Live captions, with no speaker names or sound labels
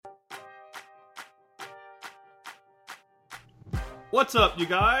What's up, you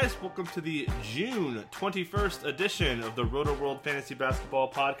guys? Welcome to the June 21st edition of the Roto World Fantasy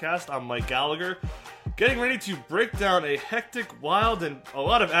Basketball Podcast. I'm Mike Gallagher, getting ready to break down a hectic, wild, and a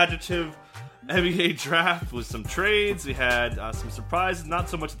lot of adjective NBA draft with some trades. We had some surprises, not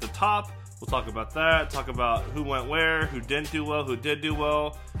so much at the top. We'll talk about that, talk about who went where, who didn't do well, who did do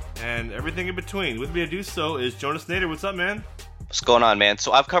well, and everything in between. With me to do so is Jonas Nader. What's up, man? What's going on, man?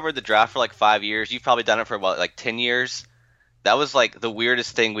 So I've covered the draft for like 5 years. You've probably done it for what, like 10 years? That was like the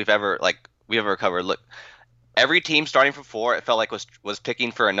weirdest thing we've ever covered. Look, every team starting from 4, it felt like was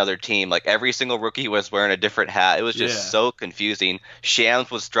picking for another team. Like every single rookie was wearing a different hat. It was just so confusing.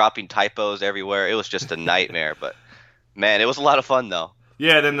 Shams was dropping typos everywhere. It was just a nightmare. But man, it was a lot of fun though.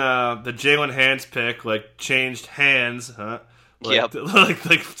 Yeah, then the Jalen Hands pick changed hands, huh?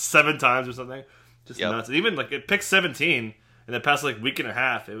 Like 7 times or something. Just nuts. And even it picked 17 in the past week and a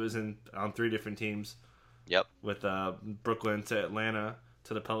half. It was on 3 different teams. Yep. With Brooklyn to Atlanta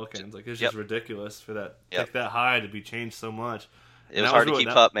to the Pelicans. It's just ridiculous for that pick that high to be changed so much. It was hard to keep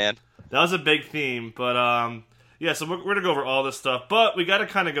up, man. That was a big theme. But, so we're going to go over all this stuff. But we got to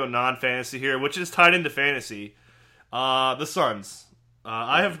kind of go non-fantasy here, which is tied into fantasy. The Suns.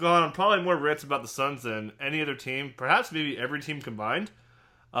 I have gone on probably more rants about the Suns than any other team. Perhaps maybe every team combined.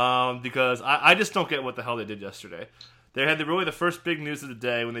 Because I just don't get what the hell they did yesterday. They had the first big news of the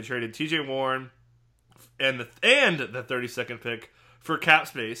day when they traded TJ Warren and the 32nd pick for cap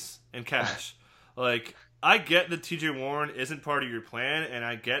space and cash. I get that TJ Warren isn't part of your plan, and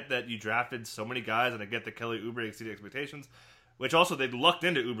I get that you drafted so many guys, and I get that Kelly Oubre exceeded expectations, which also they lucked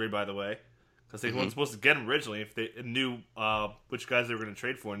into Oubre, by the way, because they weren't supposed to get him originally if they knew which guys they were going to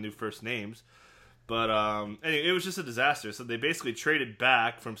trade for and knew first names. But anyway, it was just a disaster. So they basically traded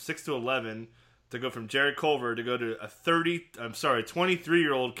back from 6 to 11 to go from Jared Culver to go to a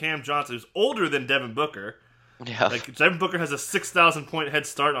 23-year-old Cam Johnson who's older than Devin Booker. Yeah. Devin Booker has a 6,000 point head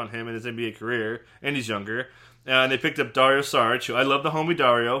start on him in his NBA career, and he's younger. And they picked up Dario Saric, who I love the homie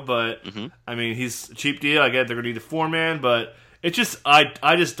Dario, but I mean he's a cheap deal. I get they're gonna need a 4-man, but it just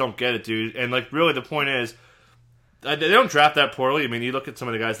I just don't get it, dude. And really the point is they don't draft that poorly. I mean you look at some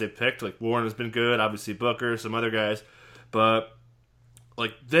of the guys they picked, Warren has been good, obviously Booker, some other guys, but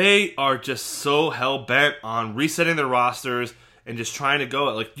they are just so hell-bent on resetting their rosters and just trying to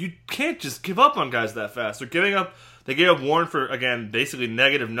go. You can't just give up on guys that fast. They gave up Warren for, again, basically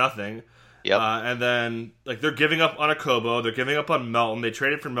negative nothing. Yep. And then, they're giving up on Okobo. They're giving up on Melton. They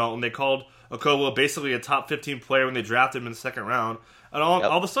traded for Melton. They called Okobo basically a top 15 player when they drafted him in the second round. And all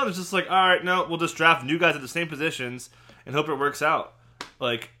of a sudden, it's just all right, no, we'll just draft new guys at the same positions and hope it works out.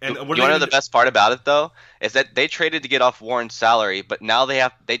 You want to know the best part about it though is that they traded to get off Warren's salary, but now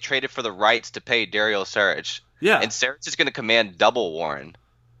they traded for the rights to pay Dario Saric. Yeah, and Saric is going to command double Warren.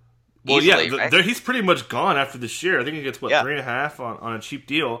 Well, easily, right? He's pretty much gone after this year. I think he gets 3.5 on a cheap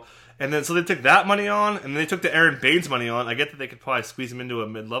deal, and then so they took that money on, and then they took the Aaron Baines money on. I get that they could probably squeeze him into a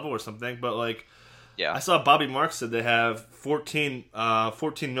mid level or something, but I saw Bobby Marks said they have 14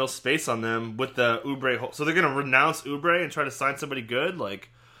 mil space on them with the Oubre. So they're going to renounce Oubre and try to sign somebody good, and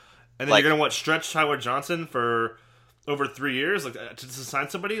then you're going to stretch Tyler Johnson for over 3 years, to sign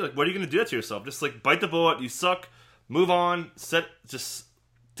somebody. What are you going to do that to yourself? Just bite the bullet. You suck. Move on. Just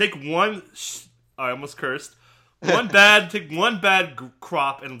take one. I almost cursed. Take one bad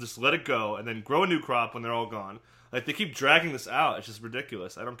crop and just let it go, and then grow a new crop when they're all gone. They keep dragging this out. It's just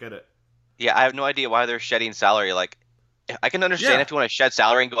ridiculous. I don't get it. Yeah, I have no idea why they're shedding salary. I can understand if you want to shed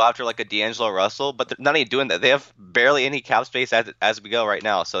salary and go after a D'Angelo Russell, but they're not even doing that. They have barely any cap space as we go right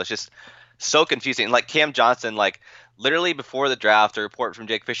now, so it's just so confusing. Cam Johnson, literally before the draft, a report from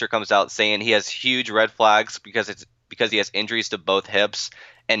Jake Fisher comes out saying he has huge red flags because he has injuries to both hips,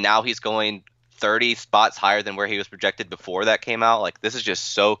 and now he's going 30 spots higher than where he was projected before that came out. This is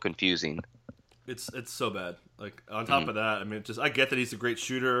just so confusing. It's so bad. On top of that, I mean, I get that he's a great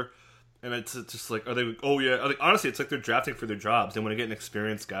shooter. And it's just are they? Oh yeah. Honestly, it's they're drafting for their jobs. They want to get an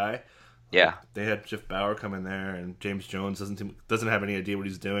experienced guy. Yeah. They had Jeff Bauer come in there, and James Jones doesn't have any idea what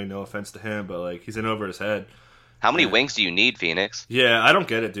he's doing. No offense to him, but he's in over his head. How many wings do you need, Phoenix? Yeah, I don't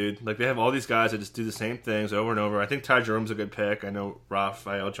get it, dude. They have all these guys that just do the same things over and over. I think Ty Jerome's a good pick. I know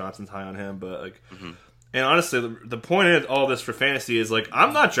Raphael Johnson's high on him, but and honestly, the point of all this for fantasy is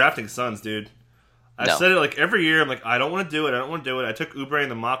I'm not drafting Suns, dude. I said it every year. I'm I don't want to do it. I took Oubre in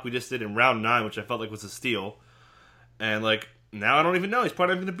the mock we just did in round 9, which I felt was a steal. And now I don't even know. He's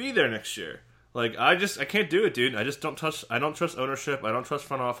probably not going to be there next year. I can't do it, dude. I don't trust ownership. I don't trust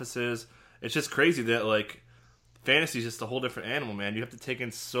front offices. It's just crazy that fantasy is just a whole different animal, man. You have to take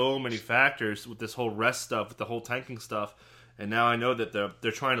in so many factors with this whole rest stuff, with the whole tanking stuff. and now I know that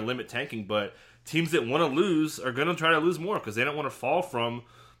they're trying to limit tanking, but teams that want to lose are going to try to lose more because they don't want to fall from,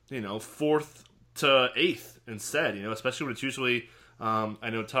 4th to 8th instead, especially when it's usually, I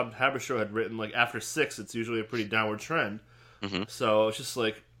know Tom Haberstroh had written, like, after 6, it's usually a pretty downward trend. Mm-hmm. So it's just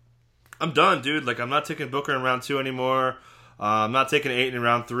like, I'm done, dude. Like, I'm not taking Booker in round 2 anymore. I'm not taking Ayton in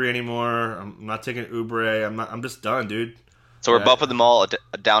round 3 anymore. I'm not taking Oubre. I'm just done, dude. So we're bumping them all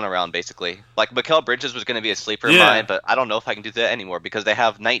down around, basically. Like, Mikal Bridges was going to be a sleeper of mine, but I don't know if I can do that anymore because they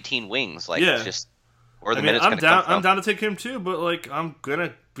have 19 wings. Like, it's just where the minutes going to come from. I'm down to take him too, but like, I'm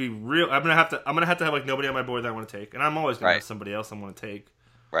gonna be real. I'm gonna have to have like nobody on my board that I want to take, and I'm always gonna have somebody else I want to take.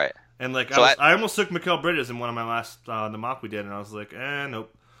 Right. And like, so I almost took Mikal Bridges in one of my last the mock we did, and I was like,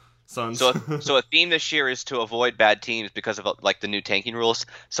 nope. Suns. So a theme this year is to avoid bad teams because of like the new tanking rules.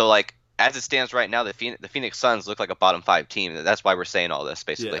 So like, as it stands right now, the Phoenix Suns look like a bottom 5 team. That's why we're saying all this,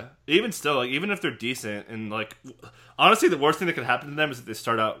 basically. Yeah. Even still, like, even if they're decent, and like, honestly, the worst thing that could happen to them is if they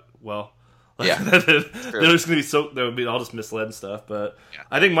start out well. Like, yeah, they're just gonna be they'll be all just misled and stuff. But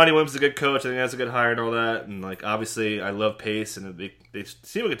I think Monty Williams is a good coach. I think that's a good hire and all that. And like, obviously, I love pace, and they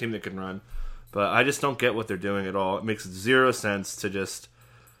seem like a team that can run. But I just don't get what they're doing at all. It makes zero sense to just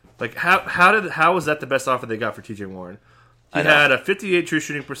like how was that the best offer they got for T.J. Warren? He had a 58 true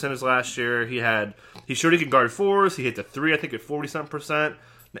shooting percentage last year. He showed he could guard 4s. He hit the 3, I think, at 40-something%.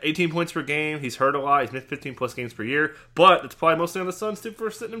 18 points per game. He's hurt a lot. He's missed 15-plus games per year. But it's probably mostly on the Suns, too,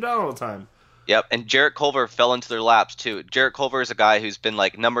 for sitting him down all the time. Yep, and Jarrett Culver fell into their laps, too. Jarrett Culver is a guy who's been,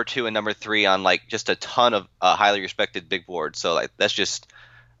 like, number 2 and number 3 on, like, just a ton of highly respected big boards. So, like, that's just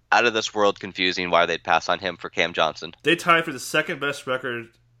out of this world confusing why they'd pass on him for Cam Johnson. They tied for the second worst record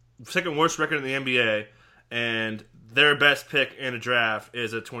in the NBA, and their best pick in a draft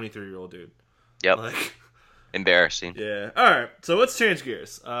is a 23-year-old dude. Yep. Like, embarrassing. Yeah. All right. So let's change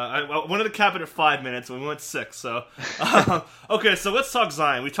gears. I wanted to cap it at 5 minutes, and we went 6. So, okay. So let's talk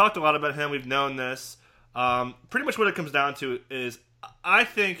Zion. We talked a lot about him. We've known this. Pretty much what it comes down to is I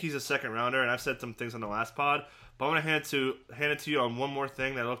think he's a second rounder, and I've said some things on the last pod. But I'm gonna hand it to you on one more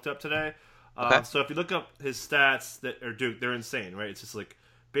thing that I looked up today. Okay. So if you look up his stats that are Duke, they're insane, right? It's just like.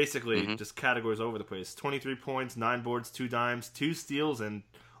 Basically, just categories all over the place. 23 points, 9 boards, 2 dimes, 2 steals, and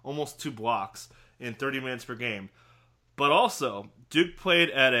almost 2 blocks in 30 minutes per game. But also, Duke played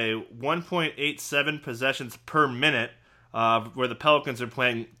at a 1.87 possessions per minute, where the Pelicans are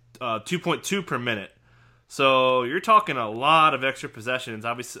playing 2.2 per minute. So you're talking a lot of extra possessions,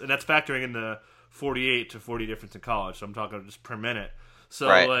 obviously, and that's factoring in the 48 to 40 difference in college. So I'm talking just per minute. So,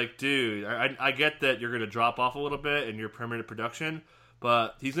 like, dude, I get that you're going to drop off a little bit in your per minute production,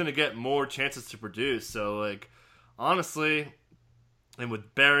 but he's going to get more chances to produce. So, like, honestly, and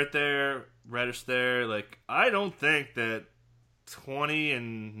with Barrett there, Reddish there, like, I don't think that 20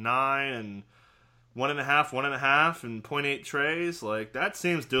 and 9 and 1.5 and 0.8 trays, like, that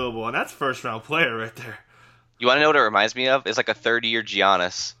seems doable. And that's first-round player right there. You want to know what it reminds me of? It's like a 30-year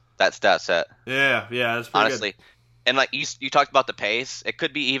Giannis, that stat set. Yeah, that's pretty honestly. good. And like you talked about the pace, it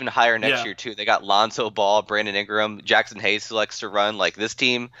could be even higher next year too. They got Lonzo Ball, Brandon Ingram, Jackson Hayes who likes to run. Like this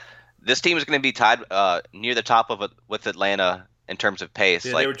team is going to be tied near the top of it with Atlanta in terms of pace.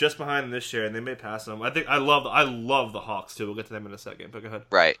 Yeah, like, they were just behind them this year, and they may pass them. I love the Hawks too. We'll get to them in a second. But go ahead.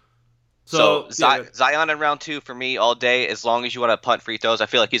 Right. So Zion in round 2 for me all day. As long as you want to punt free throws, I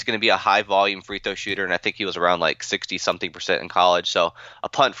feel like he's going to be a high volume free throw shooter, and I think he was around like 60-something% in college. So a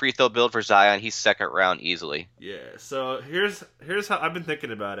punt free throw build for Zion, he's second round easily. Yeah. So here's how I've been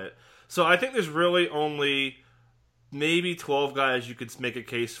thinking about it. So I think there's really only maybe 12 guys you could make a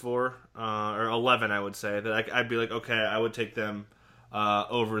case for, or 11, I would say, that I'd be like, okay, I would take them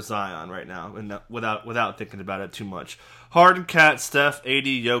over Zion right now, and without thinking about it too much. Harden, Cat, Steph, AD,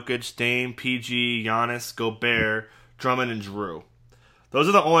 Jokic, Dame, PG, Giannis, Gobert, Drummond, and Drew. Those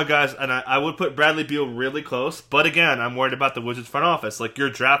are the only guys, and I would put Bradley Beal really close. But again, I'm worried about the Wizards front office. Like, you're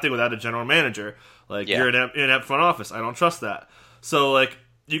drafting without a general manager. Like, you're in that front office. I don't trust that. So, like,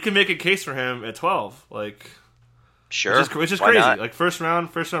 you can make a case for him at 12. Like, sure, which is crazy. Not? Like, first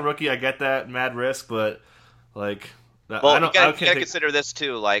round rookie, I get that, mad risk, but like, well, you gotta consider this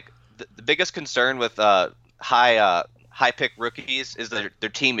too. Like, the biggest concern with high pick rookies is that their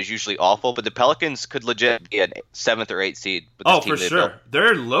team is usually awful, but the Pelicans could legit be a 7th or 8th seed. With this team for sure, built.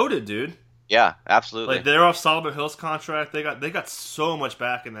 They're loaded, dude. Yeah, absolutely. Like, they're off Solomon Hill's contract. They got so much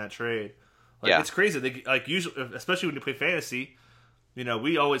back in that trade. Like, it's crazy. They like usually, especially when you play fantasy. You know,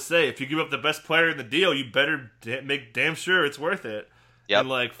 we always say if you give up the best player in the deal, you better make damn sure it's worth it. Yep. And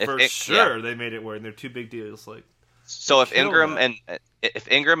like they made it work. And they're 2 big deals. Like, so if Ingram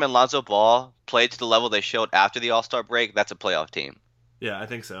and Lonzo Ball played to the level they showed after the All-Star break, that's a playoff team. Yeah, I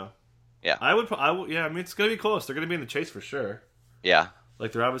think so. Yeah. I would. Yeah, I mean, it's gonna be close. They're gonna be in the chase for sure. Yeah.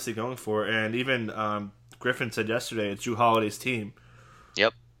 Like they're obviously going for it. And even Griffin said yesterday, it's Drew Holiday's team.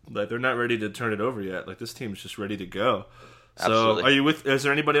 Yep. Like they're not ready to turn it over yet. Like this team's just ready to go. So, Absolutely. are you with? Is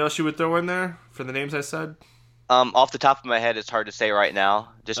there anybody else you would throw in there for the names I said? Off the top of my head, it's hard to say right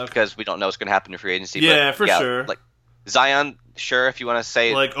now, just because we don't know what's going to happen in free agency. Yeah, but for sure. Like Zion, sure, if you want to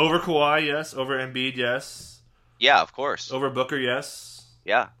say like over Kawhi, yes. Over Embiid, yes. Yeah, of course. Over Booker, yes.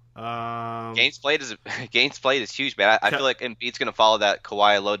 Yeah. Games played is huge, man. I feel like Embiid's going to follow that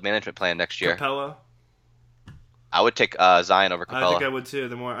Kawhi load management plan next year. Capella. I would take Zion over Capella. I think I would too.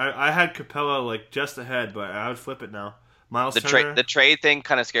 The more I had Capella like just ahead, but I would flip it now. Miles Turner. The trade thing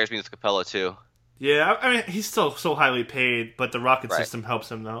kind of scares me with Capella too. Yeah, I mean he's still so highly paid, but the Rocket system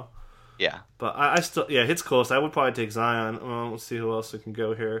helps him though. Yeah, but I still it's close. I would probably take Zion. Let's see who else we can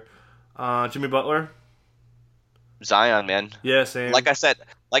go here. Jimmy Butler. Zion, man. Yeah, same. Like I said,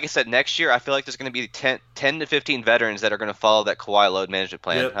 next year I feel like there's going to be 10 to 15 veterans that are going to follow that Kawhi load management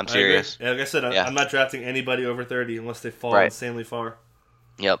plan. Yep, I'm serious. Like I said, I'm not drafting anybody over 30 unless they fall insanely far.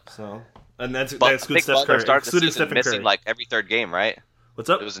 Yep. So, and that excludes Steph Curry. Started the season missing like every third game, right? What's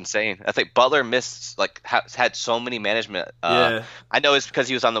up? It was insane. I think Butler missed had so many management. I know it's because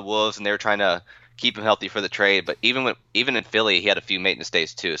he was on the Wolves and they were trying to keep him healthy for the trade. But even in Philly, he had a few maintenance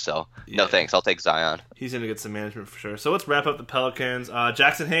days too. So no thanks. I'll take Zion. He's gonna get some management for sure. So let's wrap up the Pelicans.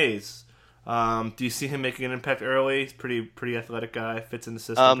 Jackson Hayes. Do you see him making an impact early? He's pretty athletic guy. Fits in the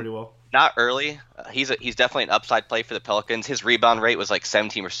system pretty well. Not early. He's definitely an upside play for the Pelicans. His rebound rate was like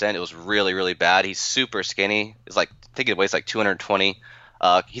 17%. It was really, really bad. He's super skinny. It's like I think it weighs like 220.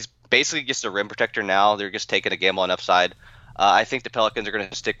 He's basically just a rim protector now. They're just taking a gamble on upside. I think the Pelicans are going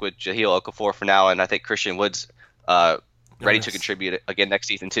to stick with Jahlil Okafor for now, and I think Christian Wood's ready to contribute again next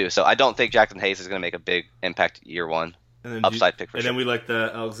season too. So I don't think Jackson Hayes is going to make a big impact year one. And then upside pick for sure. And then we like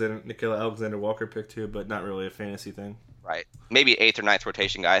the Nickeil Alexander-Walker pick too, but not really a fantasy thing. Right. Maybe 8th or 9th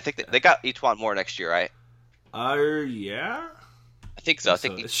rotation guy. I think they got Etuan Moore next year, right? Yeah. I think so. I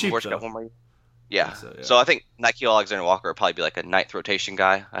think Moore's got one more. Yeah. So, so I think Nickeil Alexander-Walker will probably be like a 9th rotation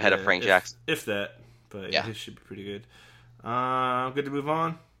guy ahead of Frank Jackson. If that. But he should be pretty good. Good to move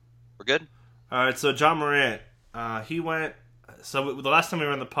on. We're good. All right. So John Morant, he went. So the last time we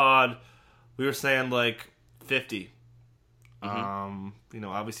were on the pod, we were saying like 50. Mm-hmm.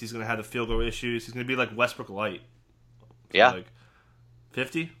 Obviously he's going to have the field goal issues. He's going to be like Westbrook light. So like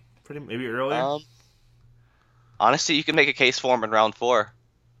 50, maybe earlier. Honestly, you can make a case for him in round 4.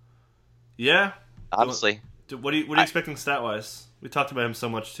 Yeah. Honestly. What are you expecting stat wise? We talked about him so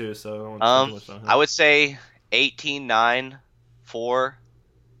much too, so I don't want to say too much on him. I would say 18, 9, 4,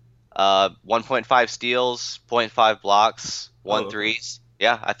 1.5 steals, 0.5 blocks, 1 threes.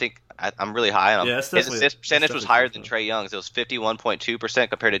 Yeah, I think I'm really high on him. Yeah, his assist percentage was higher than Trae Young's. It was 51.2%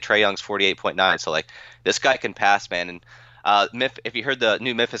 compared to Trae Young's 48.9%. So like this guy can pass, man. And if you heard the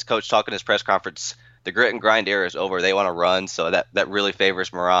new Memphis coach talk in his press conference, the grit and grind era is over. They want to run, so that really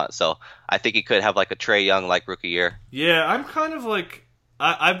favors Morant. So I think he could have like a Trae Young like rookie year. Yeah, I'm kind of like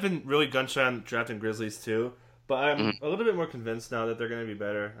I've been really gun-shy on drafting Grizzlies too, but I'm a little bit more convinced now that they're going to be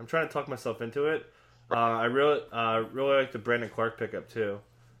better. I'm trying to talk myself into it. I really like the Brandon Clark pickup too.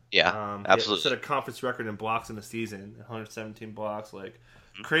 Yeah, absolutely. Set a conference record in blocks in the season, 117 blocks. Like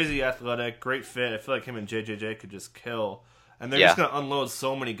crazy athletic, great fit. I feel like him and JJJ could just kill, and they're just going to unload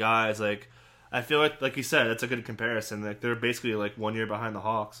so many guys. Like I feel like you said, that's a good comparison. Like they're basically like 1 year behind the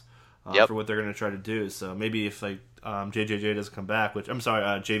Hawks for what they're going to try to do. So maybe if like JJJ doesn't come back, which I'm sorry,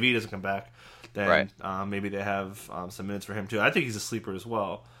 JV doesn't come back, then maybe they have some minutes for him too. I think he's a sleeper as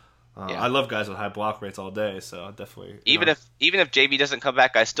well. I love guys with high block rates all day, so definitely. Even if JV doesn't come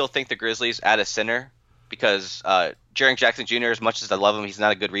back, I still think the Grizzlies add a center because Jaren Jackson Jr., as much as I love him, he's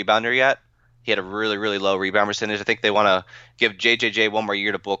not a good rebounder yet. He had a really, really low rebound percentage. I think they want to give JJJ one more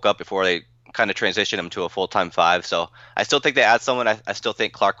year to bulk up before they kind of transition him to a full-time 5. So I still think they add someone. I still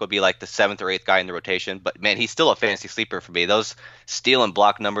think Clark would be like the 7th or 8th guy in the rotation. But, man, he's still a fantasy sleeper for me. Those steal and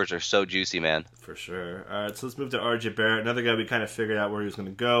block numbers are so juicy, man. For sure. All right, so let's move to RJ Barrett. Another guy we kind of figured out where he was going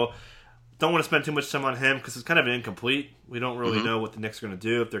to go. Don't want to spend too much time on him because it's kind of incomplete. We don't really know what the Knicks are going to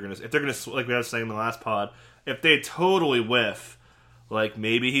do. If they're going to, like we were saying in the last pod, if they totally whiff, like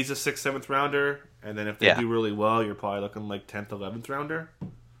maybe he's a 6th, 7th rounder. And then if they do really well, you're probably looking like 10th, 11th rounder.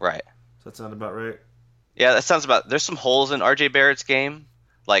 Right. Does that sound about right? Yeah, that sounds about. There's some holes in RJ Barrett's game,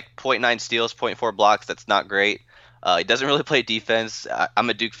 like 0.9 steals, 0.4 blocks. That's not great. He doesn't really play defense.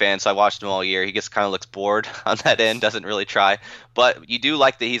 I'm a Duke fan, so I watched him all year. He just kind of looks bored on that end, doesn't really try. But you do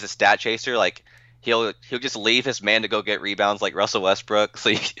like that he's a stat chaser. Like he'll just leave his man to go get rebounds like Russell Westbrook.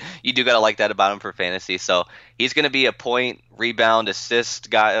 So you do gotta like that about him for fantasy. So he's gonna be a point, rebound, assist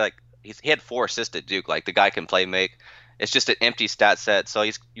guy. Like he had 4 assists at Duke. Like the guy can play make. It's just an empty stat set. So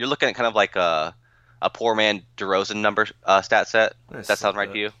you're looking at kind of like a poor man DeRozan number stat set. Does that sound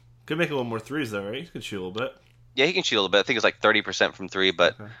right to you? Could make a little more threes though, right? He could shoot a little bit. Yeah, he can shoot a little bit. I think it's like 30% from 3,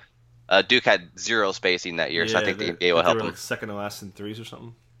 but Duke had 0 spacing that year, so I think the NBA will help him. Like second to last in threes or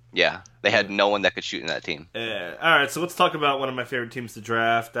something. Yeah, they had no one that could shoot in that team. Yeah. All right, so let's talk about one of my favorite teams to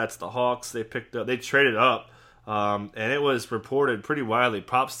draft. That's the Hawks. They traded up, and it was reported pretty widely.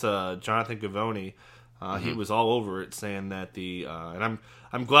 Props to Jonathan Givony. He was all over it, saying that and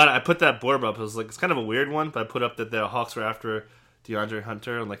I'm glad I put that blurb up. It was like it's kind of a weird one, but I put up that the Hawks were after DeAndre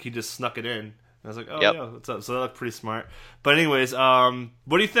Hunter, and like he just snuck it in. And I was like, oh yeah, what's up? So that looked pretty smart. But anyways,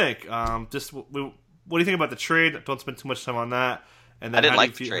 what do you think? What do you think about the trade? Don't spend too much time on that. And then I didn't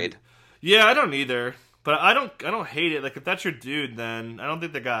like the trade. Yeah, I don't either. But I don't hate it. Like if that's your dude, then I don't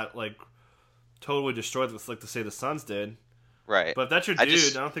think they got like totally destroyed. Like to say the Suns did. Right. But if that's your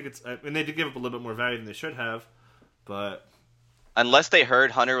dude, I don't think it's. And they did give up a little bit more value than they should have. But unless they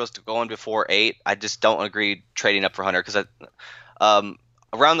heard Hunter was going before 8, I just don't agree trading up for Hunter because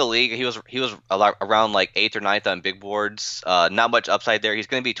around the league he was around like 8th or 9th on big boards. Not much upside there. He's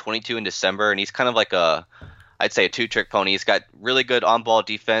going to be 22 in December, and he's kind of like I'd say a 2-trick pony. He's got really good on-ball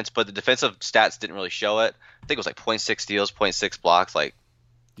defense, but the defensive stats didn't really show it. I think it was like 0.6 steals, 0.6 blocks. Like,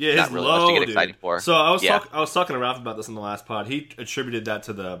 yeah, not really much to get excited for. So I was talking to Ralph about this in the last pod. He attributed that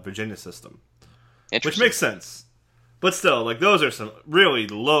to the Virginia system, which makes sense. But still, like those are some really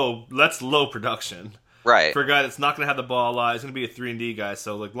low. That's low production, right? For a guy that's not going to have the ball a lot. He's going to be a 3-and-D guy.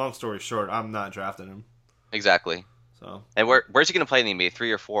 So, like, long story short, I'm not drafting him. Exactly. So, and where's he going to play in the NBA?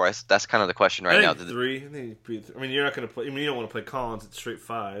 3 or 4? That's kind of the question right now. 3. I mean, you're not going to play. I mean, you don't want to play Collins at straight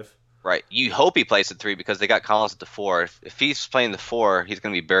 5. Right. You hope he plays at 3 because they got Collins at the 4. If he's playing the 4, he's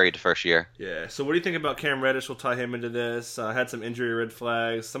going to be buried the first year. Yeah. So what do you think about Cam Reddish? We'll tie him into this. Had some injury red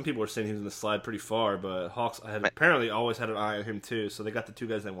flags. Some people were saying he was going to slide pretty far, but Hawks had apparently always had an eye on him too. So they got the 2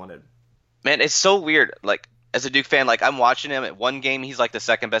 guys they wanted. Man, it's so weird. Like, as a Duke fan, like I'm watching him. At one game, he's like the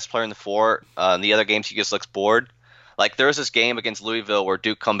second best player in the 4. In the other games, he just looks bored. Like there was this game against Louisville where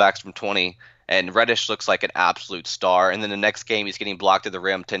Duke comebacks from 20, and Reddish looks like an absolute star. And then the next game, he's getting blocked at the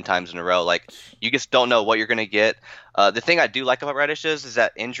rim 10 times in a row. Like you just don't know what you're gonna get. The thing I do like about Reddish is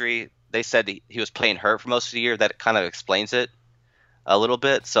that injury. They said he was playing hurt for most of the year. That kind of explains it a little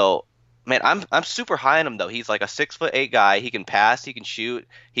bit. So, man, I'm super high on him though. He's like a 6'8" guy. He can pass. He can shoot.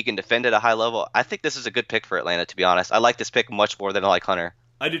 He can defend at a high level. I think this is a good pick for Atlanta. To be honest, I like this pick much more than I like Hunter.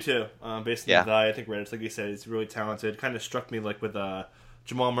 I do too. Based on the eye, I think Reddish, like you said, is really talented. Kind of struck me like with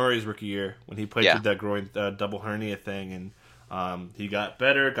Jamal Murray's rookie year when he played through that groin double hernia thing, and he got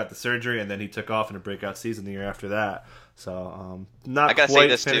better, got the surgery, and then he took off in a breakout season the year after that. So not I gotta quite say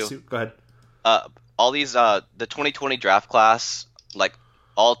this fantasy. Too. Go ahead. All these the 2020 draft class, like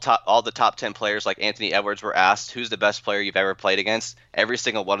all the top 10 players, like Anthony Edwards, were asked who's the best player you've ever played against. Every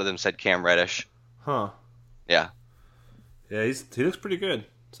single one of them said Cam Reddish. Huh. Yeah. Yeah, he looks pretty good.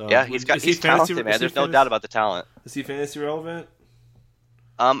 So yeah, he's talented, man. There's no doubt about the talent. Is he fantasy relevant?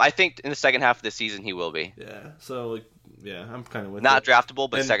 I think in the second half of the season he will be. Yeah. So I'm kind of with not it. Draftable,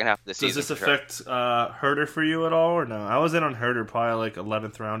 but second half of the season. Does this affect Herder for you at all, or no? I was in on Herder probably like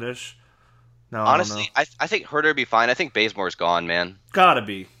 11th roundish. No, honestly, I think Herder would be fine. I think Bazemore's gone, man. Gotta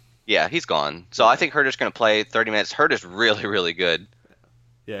be. Yeah, he's gone. So I think Herder's going to play 30 minutes. Herder's really, really good.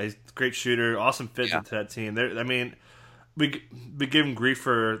 Yeah, he's a great shooter. Awesome fit into that team. I mean, we give him grief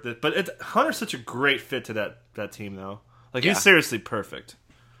for that, but Hunter's such a great fit to that team, though. Like he's seriously perfect.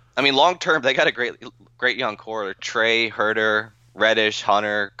 I mean, long term, they got a great young core. Trey, Herder, Reddish,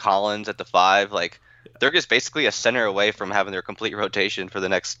 Hunter, Collins at the 5. Like they're just basically a center away from having their complete rotation for the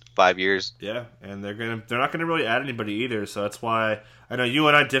next 5 years. Yeah, and they're not gonna really add anybody either. So that's why I know you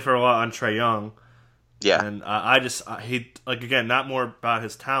and I differ a lot on Trae Young. Yeah, and he like again not more about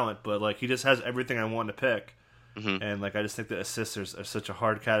his talent, but like he just has everything I want to pick. Mm-hmm. And like I just think that assists are such a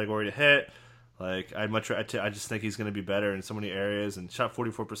hard category to hit. Like I just think he's going to be better in so many areas, and shot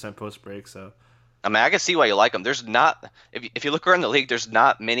 44% post break. So I mean, I can see why you like him. There's not if you look around the league, there's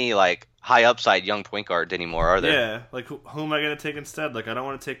not many like high upside young point guards anymore, are there? Yeah, like who am I going to take instead? Like I don't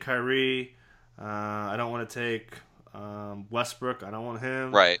want to take Kyrie. I don't want to take Westbrook. I don't want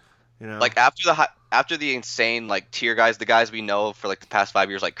him. Right. You know, like after the insane like tier guys, the guys we know for like the past 5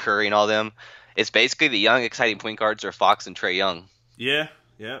 years, like Curry and all them. It's basically the young, exciting point guards are Fox and Trae Young. Yeah.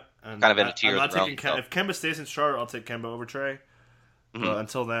 And kind of in a tier. I'm not taking If Kemba stays in Charlotte, I'll take Kemba over Trae. Mm-hmm. But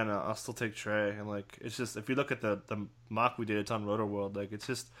until then, I'll still take Trae. And like, it's just if you look at the mock we did, it's on Roto World. Like, it's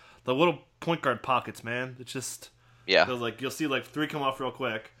just the little point guard pockets, man. It's just like you'll see like 3 come off real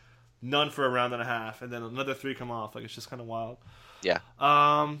quick, none for a round and a half, and then another 3 come off. Like it's just kind of wild. Yeah.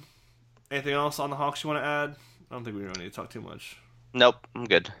 Anything else on the Hawks you want to add? I don't think we really need to talk too much. Nope, I'm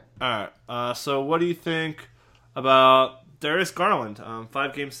good. All right. So what do you think about Darius Garland?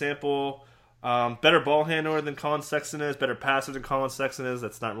 5-game sample. Better ball handler than Colin Sexton is. Better passer than Colin Sexton is.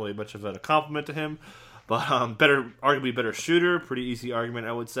 That's not really much of a compliment to him. But arguably better shooter. Pretty easy argument,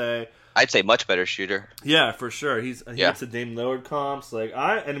 I would say. I'd say much better shooter. Yeah, for sure. He hits the Dame Lillard comps.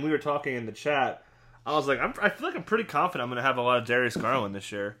 And we were talking in the chat. I was like, I feel like I'm pretty confident I'm going to have a lot of Darius Garland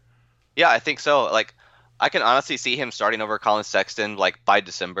this year. Yeah, I think so. Like, I can honestly see him starting over Colin Sexton by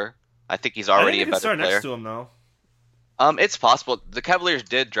December. I think he's already a better player. Next to him though. It's possible. The Cavaliers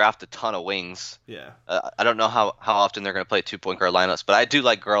did draft a ton of wings. Yeah. I don't know how often they're going to play 2-point guard lineups, but I do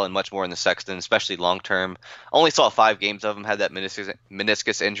like Garland much more in the Sexton, especially long term. Only saw 5 games of him, had that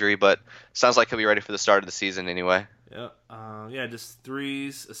meniscus injury, but sounds like he'll be ready for the start of the season anyway. Yeah. Just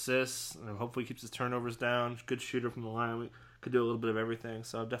threes, assists, and hopefully keeps his turnovers down. Good shooter from the line. We could do a little bit of everything,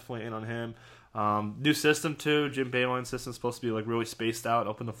 so I'm definitely in on him. New system too. Jim Boeheim's system is supposed to be really spaced out,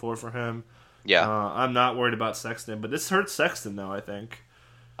 open the floor for him. Yeah, I'm not worried about Sexton, but this hurts Sexton though. I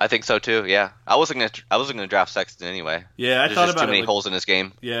think so too. Yeah, I wasn't gonna draft Sexton anyway. Yeah, There's just too many holes in his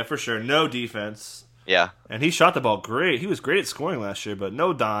game. Yeah, for sure. No defense. Yeah, and he shot the ball great. He was great at scoring last year, but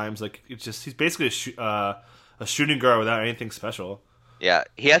no dimes. He's basically a shooting guard without anything special. Yeah,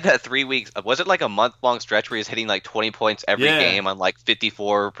 he had that 3 weeks. Was it like a month-long stretch where he was hitting 20 points every game on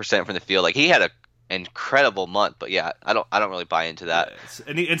 54% from the field? He had an incredible month, but yeah, I don't really buy into that.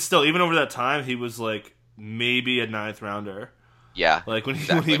 Yeah, and still, even over that time, he was maybe a 9th rounder. Yeah,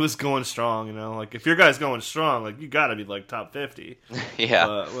 when he was going strong, if your guy's going strong, you gotta be top 50.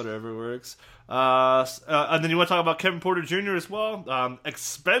 Yeah, whatever works. And then you want to talk about Kevin Porter Jr. as well.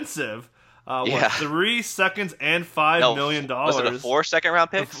 Expensive. 3 seconds and $5 million. Was it a 4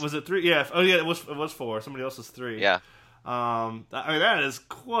 second-round picks? Was it 3? Yeah. Oh yeah, it was 4. Somebody else's 3. Yeah. That is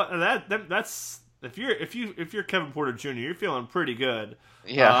that's if you're Kevin Porter Jr., you're feeling pretty good.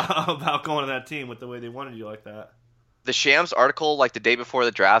 Yeah. About going to that team with the way they wanted you like that. The Shams article, the day before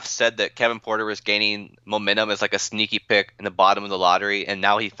the draft, said that Kevin Porter was gaining momentum as a sneaky pick in the bottom of the lottery, and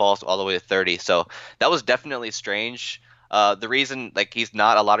now he falls all the way to 30. So that was definitely strange. The reason he's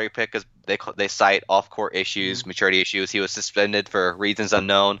not a lottery pick is they cite off-court issues, maturity issues. He was suspended for reasons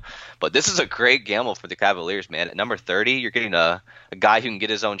unknown. But this is a great gamble for the Cavaliers, man. At number 30, you're getting a guy who can get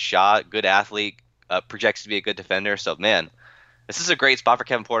his own shot, good athlete, projects to be a good defender. So, man, this is a great spot for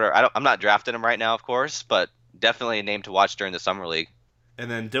Kevin Porter. I'm not drafting him right now, of course, but definitely a name to watch during the summer league. And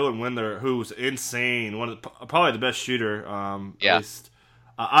then Dylan Windler, who's insane, probably the best shooter.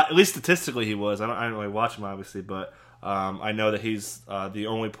 At least statistically he was. I don't really watch him obviously, but I know that he's the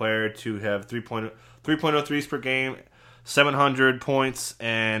only player to have 3.0 threes per game, 700 points,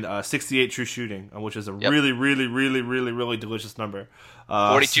 and 68 true shooting, which is a really, really, really, really, really delicious number.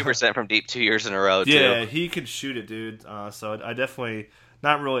 42% from deep 2 years in a row, too. Yeah, he can shoot it, dude. So I definitely,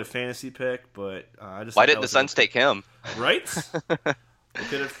 not really a fantasy pick, but I just... Why didn't the Suns take him? Right? They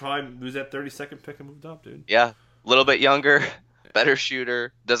could have probably used that 32nd pick and moved up, dude. Yeah, a little bit younger, better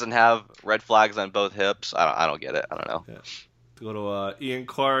shooter, doesn't have red flags on both hips. I don't get it. I don't know. Yeah. Go to Ian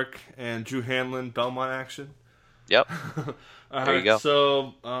Clark and Drew Hanlon Belmont action. Yep. There you go.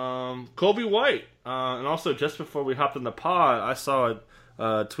 So, Kobe White. And also, just before we hopped in the pod, I saw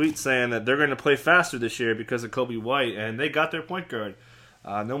a tweet saying that they're going to play faster this year because of Kobe White, and they got their point guard.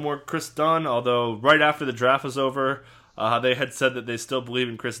 No more Chris Dunn, although right after the draft was over, they had said that they still believe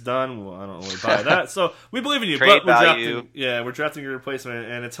in Chris Dunn. Well, I don't really buy that. So, we believe in you, Trade but value. we're drafting your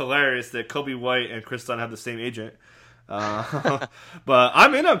replacement, and it's hilarious that Kobe White and Chris Dunn have the same agent. But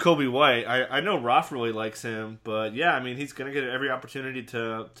I'm in on Kobe White. I know Roth really likes him, but yeah, I mean, he's going to get every opportunity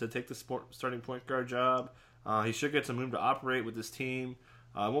to take the starting point guard job. He should get some room to operate with this team.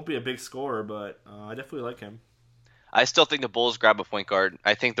 Won't be a big scorer, but I definitely like him. I still think the Bulls grab a point guard.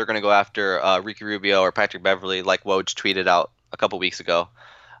 I think they're going to go after Ricky Rubio or Patrick Beverley, like Woj tweeted out a couple weeks ago.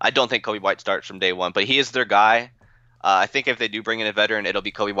 I don't think Kobe White starts from day one, but he is their guy. I think if they do bring in a veteran, it'll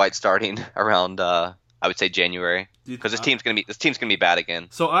be Kobe White starting around I would say January, because this team's gonna be bad again.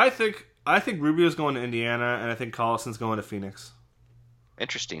 So I think Rubio's going to Indiana, and I think Collison's going to Phoenix.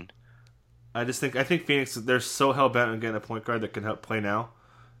 Interesting. I think Phoenix, they're so hell bent on getting a point guard that can help play now.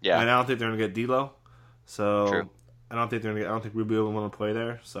 Yeah. And I don't think they're gonna get D'Lo. So true. I don't think Rubio will want to play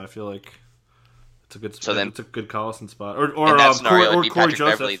there. So I feel like it's a good it's a good Collison spot. Or Corey Joseph.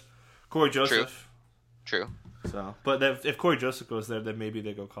 Beverly. Corey Joseph. True. So, but if Corey Joseph goes there, then maybe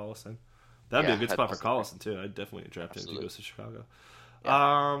they go Collison. That'd be a good spot for Collison too. I'd definitely draft him if he goes to Chicago.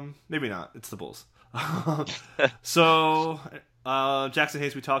 Yeah. Maybe not. It's the Bulls. So Jackson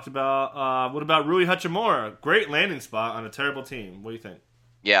Hayes we talked about. What about Rui Hachimura? Great landing spot on a terrible team. What do you think?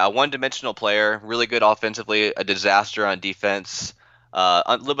 Yeah, a one-dimensional player, really good offensively, a disaster on defense.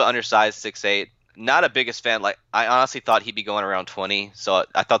 A little bit undersized, 6'8". Not a biggest fan. Like I honestly thought he'd be going around 20, so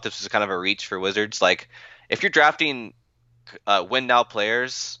I thought this was kind of a reach for Wizards. Like if you're drafting win now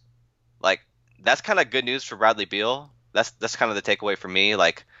players, like that's kind of good news for Bradley Beal. That's kind of the takeaway for me.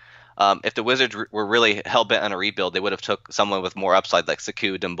 Like if the Wizards were really hell bent on a rebuild, they would have took someone with more upside like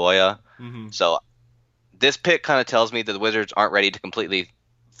Sekou Doumbouya. Mm-hmm. So this pick kind of tells me that the Wizards aren't ready to completely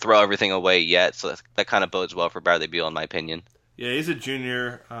throw everything away yet. So that kind of bodes well for Bradley Beal, in my opinion. Yeah, he's a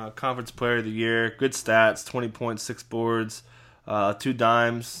junior conference player of the year. Good stats, 20 points, 6 boards, 2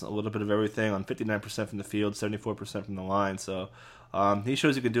 dimes, a little bit of everything on 59% from the field, 74% from the line. So he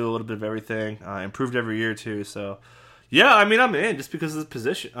shows he can do a little bit of everything. Improved every year too. So yeah, I mean I'm in just because of his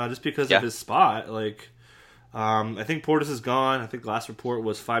position, just because of his spot. Like I think Portis is gone. I think last report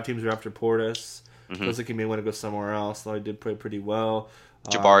was 5 teams are after Portis. Mm-hmm. Looks like he may want to go somewhere else. Though he did play pretty well.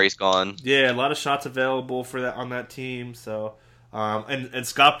 Jabari's gone. Yeah, a lot of shots available for that on that team. So, and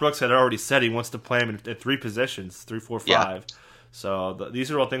Scott Brooks had already said he wants to play him at 3 positions, 3, 4, 5. Yeah. So these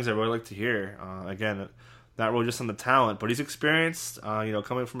are all things I really like to hear. Again, not really just on the talent, but he's experienced.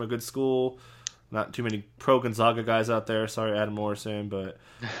 Coming from a good school. Not too many pro Gonzaga guys out there. Sorry, Adam Morrison, but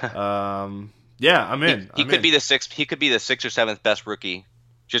yeah, I'm in. He could be the sixth. He could be the 6th or 7th best rookie,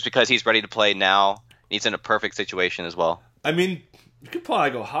 just because he's ready to play now. He's in a perfect situation as well. I mean, you could probably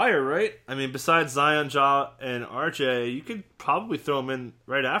go higher, right? I mean, besides Zion, Ja, and RJ, you could probably throw him in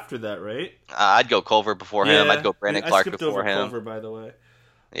right after that, right? I'd go Culver before him. I'd go Brandon Clark before over him. Culver, by the way.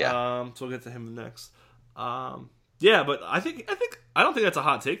 Yeah. So we'll get to him next. Yeah, but I don't think that's a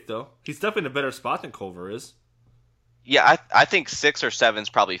hot take though. He's definitely in a better spot than Culver is. Yeah, I think 6 or 7 is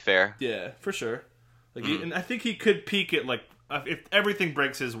probably fair. Yeah, for sure. Like, and I think he could peak at like if everything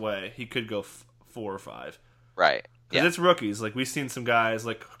breaks his way, he could go 4 or 5. Right. Because it's rookies. Like, we've seen some guys,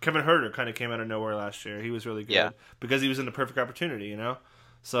 like Kevin Huerter kind of came out of nowhere last year. He was really good because he was in the perfect opportunity, you know?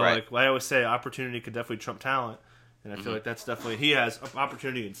 So, like I always say, opportunity could definitely trump talent. And I feel like that's definitely, he has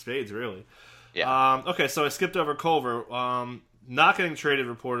opportunity in spades, really. Yeah. Okay, so I skipped over Culver. Not getting traded,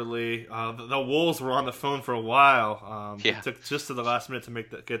 reportedly. The Wolves were on the phone for a while. It took just to the last minute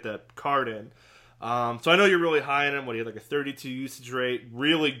to get that card in. So I know you're really high on him. He had like a 32 usage rate.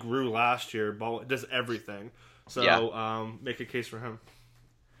 Really grew last year. Ball does everything. So make a case for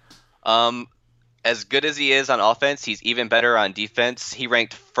him. As good as he is on offense, he's even better on defense. He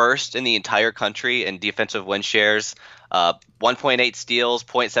ranked first in the entire country in defensive win shares. 1.8 steals,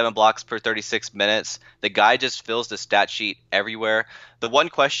 0.7 blocks per 36 minutes. The guy just fills the stat sheet everywhere. The one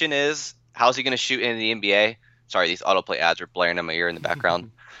question is, how's he going to shoot in the NBA? Sorry, these autoplay ads are blaring in my ear in the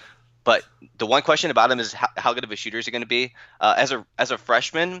background. But the one question about him is how good of a shooter is he going to be? As a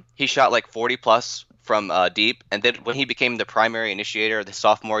freshman, he shot like 40 plus from deep, and then when he became the primary initiator the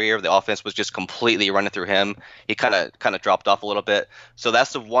sophomore year, the offense was just completely running through him. He kind of dropped off a little bit. So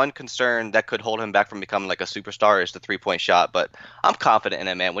that's the one concern that could hold him back from becoming like a superstar is the 3-point shot. But I'm confident in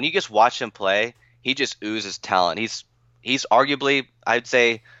him, man. When you just watch him play, he just oozes talent. He's arguably, I'd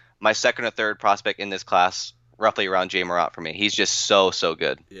say, my second or third prospect in this class, roughly around Jay Morant for me. He's just so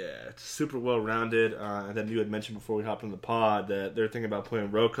good. Yeah, it's super well rounded. And then you had mentioned before we hopped on the pod that they're thinking about playing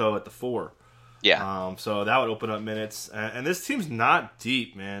Rocco at the 4. Yeah. So that would open up minutes. And this team's not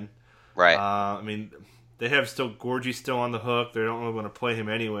deep, man. Right. I mean, they have Gorgie still on the hook. They don't really want to play him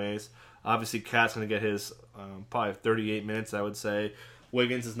anyways. Obviously, Cat's going to get his probably 38 minutes, I would say.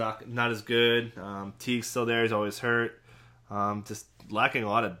 Wiggins is not as good. Teague's still there. He's always hurt. Just lacking a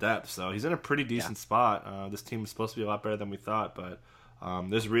lot of depth. So he's in a pretty decent spot. This team is supposed to be a lot better than we thought, but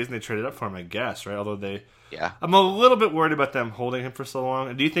there's a reason they traded up for him, I guess, right? Although I'm a little bit worried about them holding him for so long.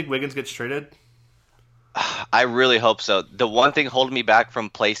 And do you think Wiggins gets traded? I really hope so. The one thing holding me back from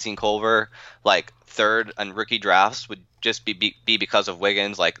placing Culver like third on rookie drafts would just be because of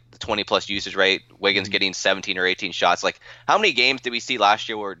Wiggins, like the 20 plus usage rate, Wiggins getting 17 or 18 shots. Like, how many games did we see last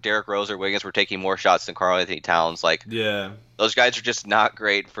year where Derrick Rose or Wiggins were taking more shots than Karl-Anthony Towns? Like, those guys are just not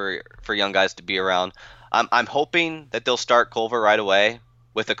great for young guys to be around. I'm hoping that they'll start Culver right away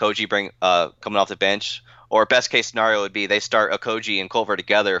with Okogie coming off the bench, or best case scenario would be they start Okogie and Culver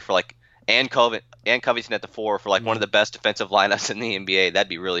together for like and Covington at the 4 for like one of the best defensive lineups in the NBA. That'd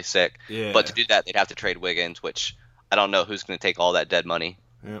be really sick. Yeah. But to do that, they'd have to trade Wiggins, which I don't know who's going to take all that dead money.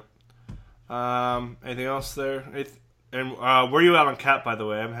 Yeah. Anything else there? And where are you out on cap, by the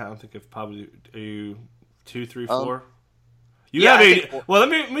way? I don't think if probably are you 2, 3, 4. You have 80. Well,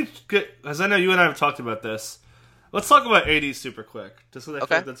 let me get, because I know you and I have talked about this. Let's talk about 80 super quick, just because I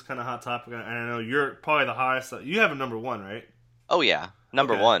feel like that's kind of hot topic. And I know you're probably the highest. You have a number 1, right? Oh yeah,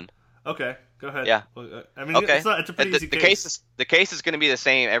 number 1. Okay, Go ahead. Yeah. Well, I mean, Okay. it's a pretty easy the case. The case is going to be the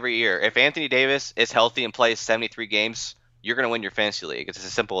same every year. If Anthony Davis is healthy and plays 73 games, you're going to win your fantasy league. It's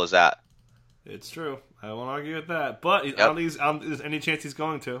as simple as that. It's true. I won't argue with that. But Yep. I don't think there's any chance he's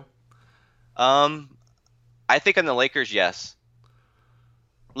going to. I think on the Lakers, yes.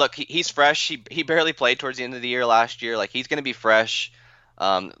 Look, he's fresh. He barely played towards the end of the year last year. Like, he's going to be fresh.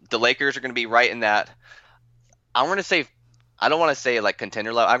 The Lakers are going to be right in that. I want to say, I don't want to say like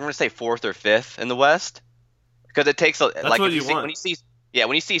contender level. I'm going to say 4th or 5th in the West, because it takes That's like what you want.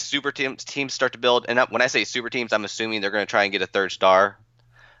 when you see super teams start to build, and when I say super teams, I'm assuming they're going to try and get a 3rd star.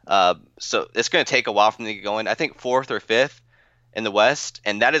 So it's going to take a while for them to get going. I think 4th or 5th in the West,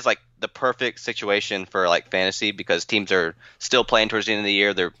 and that is like the perfect situation for like fantasy, because teams are still playing towards the end of the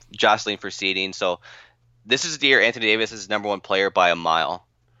year. They're jostling for seeding. So this is the year Anthony Davis is number 1 player by a mile.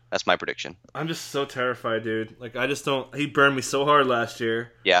 That's my prediction. I'm just so terrified, dude. Like, I just don't. He burned me so hard last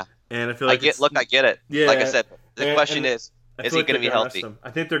year. Yeah, And I feel like I get it. Yeah, like I said, the question and is I he feel like going to be they're gonna rest healthy? him.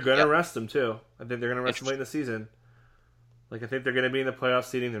 I think they're going to Yep. rest him too. I think they're going to rest him late in the season. Like, I think they're going to be in the playoff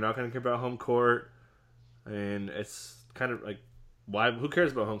seeding. They're not going to care about home court, and it's kind of like, why? Who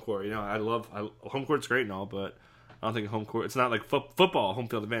cares about home court? You know, home court's great and all, but I don't think home court. It's not like football. Home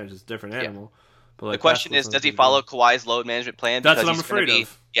field advantage is a different animal. But like, The question is, does he follow Kawhi's load management plan? That's Because what I'm he's gonna afraid be-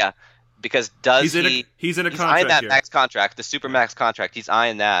 of. Yeah, because does He's in he? he's in a He's contract eyeing that here. max contract, the super max contract. He's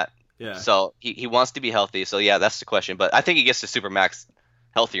eyeing that. Yeah. So he wants to be healthy. So yeah, that's the question. But I think he gets to super max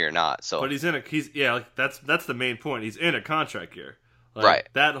healthy or not. So But like that's the main point. He's in a contract year. Like, Right.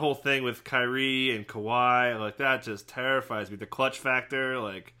 That whole thing with Kyrie and Kawhi, like, that just terrifies me. The clutch factor,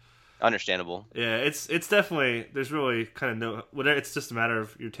 like, understandable. yeah, it's definitely, there's really kind of no, whatever. It's just a matter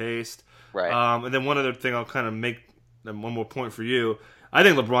of your taste. Right. And then one other thing I'll kind of make, one more point for you. I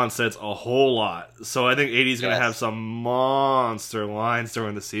think LeBron sets a whole lot, so I think AD's going to Yes. have some monster lines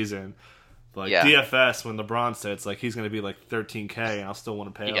during the season. Like, Yeah. DFS, when LeBron sets, like, he's going to be like 13K, and I'll still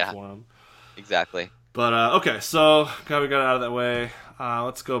want to pay Yeah. up for him. Exactly. But, okay, so we got it out of that way.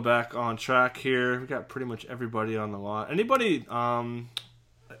 Let's go back on track here. We got pretty much everybody on the lot. Anybody,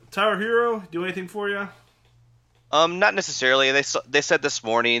 Tower Hero, do anything for you? Not necessarily. They said this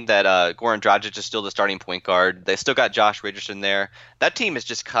morning that Goran Dragic is still the starting point guard. They still got Josh Richardson there. That team is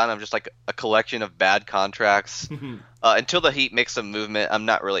just kind of just like a collection of bad contracts. Until the Heat make some movement, I'm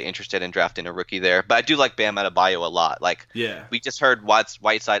not really interested in drafting a rookie there. But I do like Bam Adebayo a lot. Like, Yeah. we just heard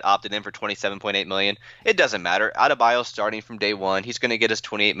Whiteside opted in for $27.8 million. It doesn't matter. Adebayo starting from day one. He's going to get us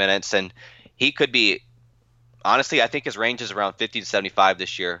 28 minutes, and he could be. Honestly, I think his range is around 50 to 75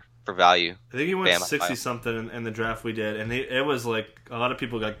 this year for value. I think he went Bam 60 Adebayo. something in the draft we did, and it was like a lot of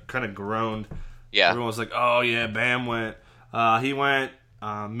people got kind of groaned. Yeah. Everyone was like, "Oh yeah, Bam went." He went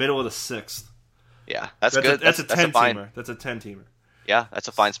middle of the 6th. Yeah, that's That's good. that's a 10 fine. teamer. That's a 10 teamer. Yeah, that's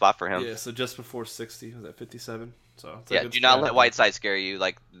a fine spot for him. Yeah, so just before 60 was that 57. So it's Yeah, like, do not let Whiteside scare you.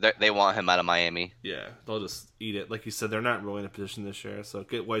 Like, they want him out of Miami. Yeah, they'll just eat it. Like you said, they're not really in a position this year. So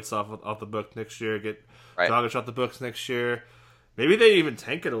get Whites off the book next year. Get Right. Dragic off the books next year. Maybe they even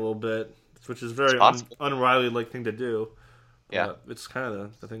tank it a little bit, which is very possible. un-Riley-like thing to do. Yeah. But it's kind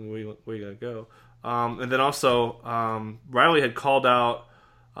of the thing we gotta go. And then also, Riley had called out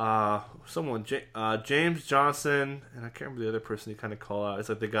someone, James Johnson, and I can't remember the other person he kind of called out. It's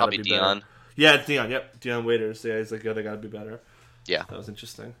like they gotta Probably be Dion. better. Yeah, it's Dion. Yep, Dion Waiters. Yeah, he's like, they gotta be better. Yeah, That was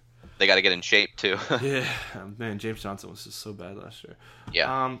interesting. they got to get in shape too. Yeah, man, James Johnson was just so bad last year.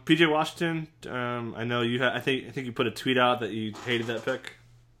 Yeah. PJ Washington. I know you. I think you put a tweet out that you hated that pick.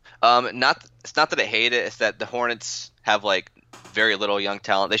 It's not that I hate it. It's that the Hornets have like very little young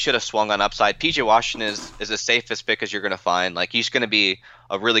talent. They should have swung on upside. PJ Washington is the safest pick as you're going to find. Like, he's going to be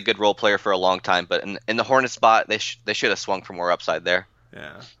a really good role player for a long time. But in the Hornets spot, they should have swung for more upside there.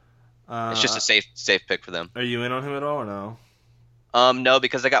 Yeah. It's just a safe pick for them. Are you in on him at all or no? No,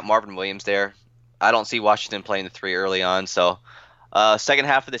 because they got Marvin Williams there. I don't see Washington playing the 3 early on. So, second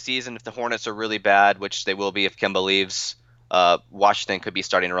half of the season, if the Hornets are really bad, which they will be if Kemba leaves, Washington could be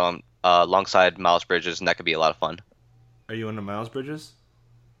starting around alongside Miles Bridges, and that could be a lot of fun. Are you into Miles Bridges?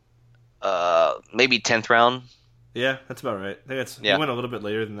 Maybe 10th round. Yeah, that's about right. I think he went a little bit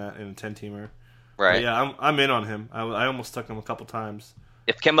later than that in a 10-teamer. Right. But yeah, I'm in on him. I almost took him a couple times.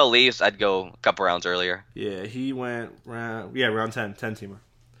 If Kemba leaves, I'd go a couple rounds earlier. Yeah, he went round 10-teamer.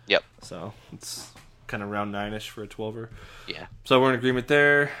 Yep. So it's kind of round 9-ish for a 12er. Yeah. So we're in agreement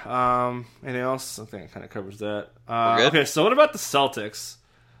there. Anything else? I think it kind of covers that. We're good. Okay, so what about the Celtics?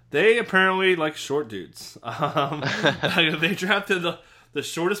 They apparently like short dudes. They drafted the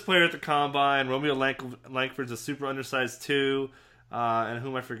shortest player at the combine. Romeo Langford's a super undersized 2. And who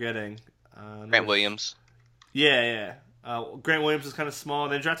am I forgetting? Grant Williams. Yeah. Grant Williams is kind of small.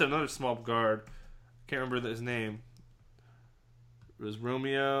 And they drafted another small guard. Can't remember his name. It was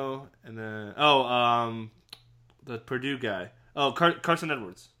Romeo, and then the Purdue guy. Oh, Carson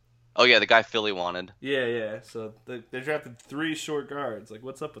Edwards. Oh yeah, the guy Philly wanted. Yeah. So they drafted 3 short guards. Like,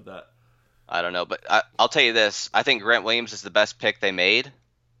 what's up with that? I don't know, but I'll tell you this: I think Grant Williams is the best pick they made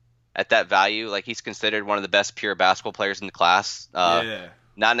at that value. Like, he's considered one of the best pure basketball players in the class. Yeah.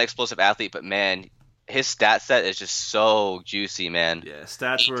 Not an explosive athlete, but man, his stat set is just so juicy, man. Yeah,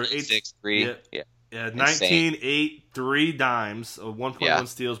 stats were 8-6-3. Yeah, 19, 8, 3 dimes, 1.1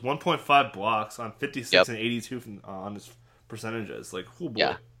 steals, 1.5 blocks on 56 and 82 on his percentages. Like, oh boy.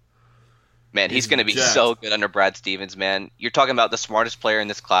 Yeah. Man, he's going to be so good under Brad Stevens, man. You're talking about the smartest player in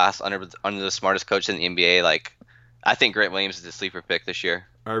this class under the smartest coach in the NBA. Like, I think Grant Williams is a sleeper pick this year.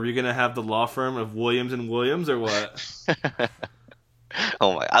 Are we going to have the law firm of Williams and Williams or what?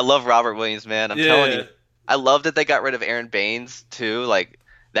 Oh my! I love Robert Williams, man. I'm telling you. I love that they got rid of Aaron Baines too. Like,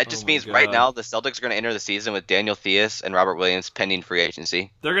 that just means right now the Celtics are going to enter the season with Daniel Theus and Robert Williams pending free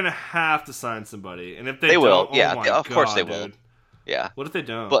agency. They're going to have to sign somebody, and if they will, don't, yeah, of course they will. Yeah. What if they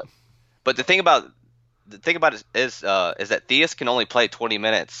don't? But the thing about it is that Theus can only play 20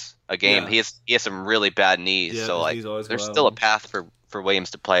 minutes a game. Yeah. He has some really bad knees, so like there's still a path for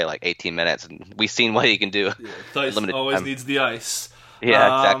Williams to play like 18 minutes, and we've seen what he can do. Yeah, Theis always needs the ice.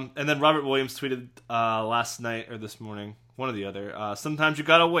 Yeah, exactly. And then Robert Williams tweeted last night or this morning, one or the other. Sometimes you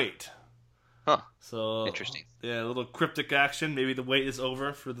gotta wait. Huh. So interesting. Yeah, a little cryptic action. Maybe the wait is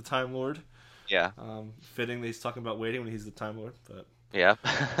over for the Time Lord. Yeah. Fitting that he's talking about waiting when he's the Time Lord, but. Yeah.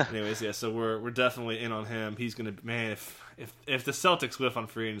 Anyways, yeah. So we're definitely in on him. He's gonna if the Celtics whiff on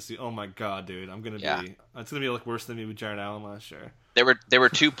free agency, oh my god, dude, it's gonna be like worse than me with Jared Allen last year. There were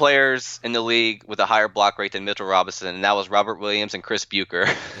 2 players in the league with a higher block rate than Mitchell Robinson, and that was Robert Williams and Chris Bucher.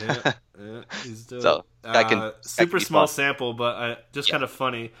 Yeah, he's dope. So super small sample, but just kind of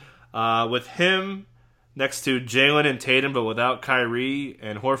funny. With him next to Jalen and Tatum, but without Kyrie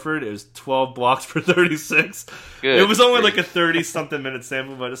and Horford, it was 12 blocks per 36. Good. It was only like a 30-something minute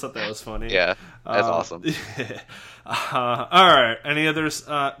sample, but I just thought that was funny. Yeah, that's awesome. Yeah. All right. Any others?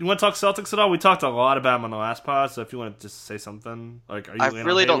 You want to talk Celtics at all? We talked a lot about them on the last pod, so if you want to just say something. Like, are you I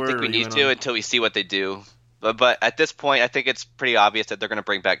really don't think we need to until we see what they do. But at this point, I think it's pretty obvious that they're going to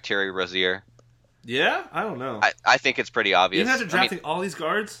bring back Terry Rozier. Yeah? I don't know. I think it's pretty obvious. Even after drafting all these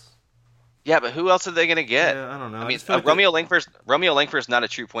guards? Yeah, but who else are they going to get? Yeah, I don't know. I mean, Romeo Langford's not a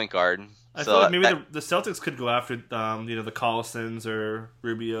true point guard. I feel like maybe the Celtics could go after the Collisons or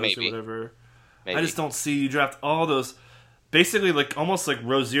Rubios or whatever. Maybe. I just don't see you draft all those basically like almost like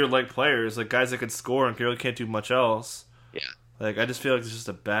Rozier-like players, like guys that could score and really can't do much else. Yeah. Like, I just feel like it's just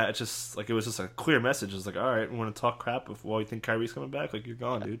it's just like it was just a clear message. It's like, all right, we want to talk crap while you think Kyrie's coming back. Like, you're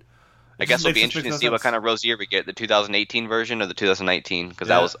gone, dude. I guess it'll be interesting to see what kind of Rozier we get, the 2018 version or the 2019, because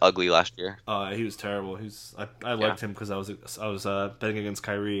that was ugly last year. He was terrible. I liked him because I was betting against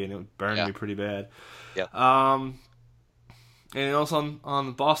Kyrie, and it burned me pretty bad. Yeah. Anything else on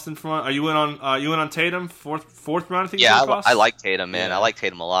the Boston front? Are you in on Tatum fourth round? I think. Yeah, I like Tatum, man. Yeah. I like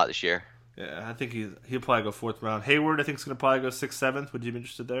Tatum a lot this year. Yeah, I think he'll probably go 4th round. Hayward, I think, is going to probably go 6th, 7th. Would you be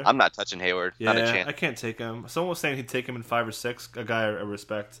interested there? I'm not touching Hayward. Yeah, not a chance. I can't take him. Someone was saying he'd take him in 5 or 6. A guy I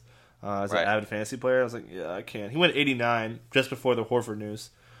respect as an avid fantasy player. I was like, yeah, I can't. He went 89 just before the Horford news.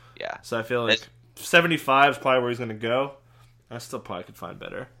 Yeah. So I feel like 75 is probably where he's going to go. I still probably could find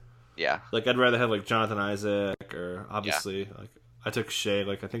better. Yeah. Like, I'd rather have like Jonathan Isaac or obviously like I took Shea.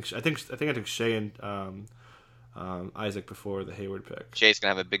 Like I think I took Shea and Isaac before the Hayward pick. Shea's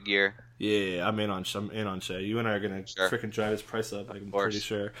gonna have a big year. Yeah, I'm in on Shea. You and I are gonna freaking drive his price up. I'm pretty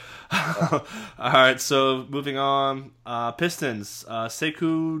sure. All right, so moving on. Pistons.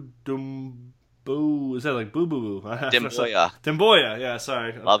 Sekou Doumbou. Is that like Boo Boo Boo? Demboya. Yeah,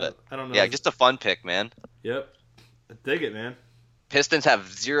 sorry. Love it. I don't know. Yeah, just a fun pick, man. Yep. I dig it, man. Pistons have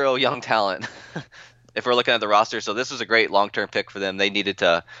 0 young talent. If we're looking at the roster, so this was a great long-term pick for them. They're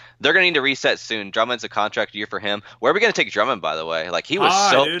going to need to reset soon. Drummond's a contract year for him. Where are we going to take Drummond, by the way? Like he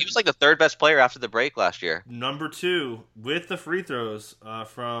was like the 3rd best player after the break last year. Number 2 with the free throws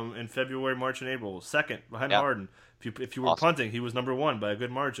from in February, March, and April. 2nd behind Harden. If you were punting, he was number 1 by a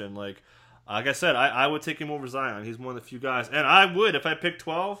good margin. Like I said, I would take him over Zion. He's one of the few guys, and I would if I picked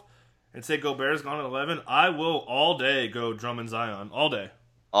 12 and say Gobert's gone at 11. I will all day go Drummond Zion all day.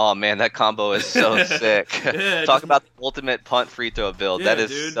 Oh, man, that combo is so sick. Talk about the ultimate punt free throw build. Yeah,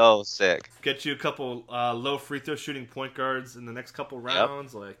 that is so sick. Get you a couple low free throw shooting point guards in the next couple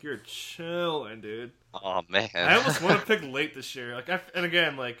rounds. Yep. Like, you're chilling, dude. Oh, man. I almost want to pick late this year. And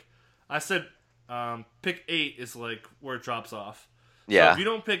again, like I said, pick 8 is like where it drops off. Yeah. So if you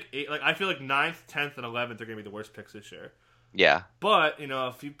don't pick 8, like I feel like 9th, 10th, and 11th are gonna be the worst picks this year. Yeah. But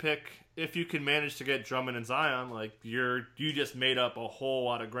if you can manage to get Drummond and Zion, like you just made up a whole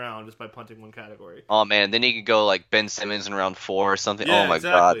lot of ground just by punting one category. Oh man, then you could go like Ben Simmons in round 4 or something. Yeah, oh my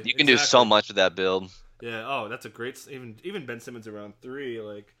exactly, god, you can do so much with that build. Yeah. Oh, that's a great. Even Ben Simmons around 3,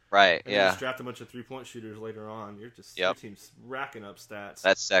 like. Right. And Yeah. just draft a bunch of 3-point shooters later on. Your team's racking up stats.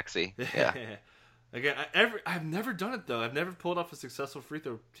 That's sexy. Yeah. Again, I've nenever done it though. I've never pulled off a successful free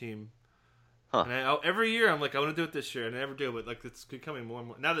throw team. Huh. And every year I'm like, I want to do it this year, and I never do. But like, it's becoming more and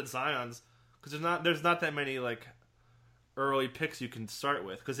more now that Zion's, because there's not that many like early picks you can start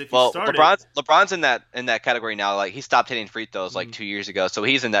with. Because if you start LeBron's in that category now. Like he stopped hitting free throws like 2 years ago, so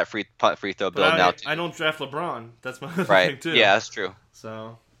he's in that free throw build now too. I don't draft LeBron. That's my other right. thing too. Yeah, that's true.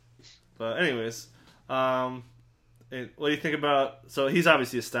 So, but anyways, what do you think about? So he's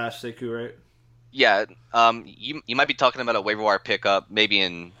obviously a stash, Sekou, right? Yeah. You might be talking about a waiver wire pickup maybe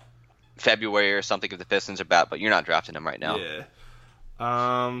in February or something if the Pistons are bad, but you're not drafting him right now.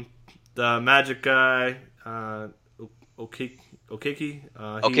 Yeah. The Magic guy, Okeke.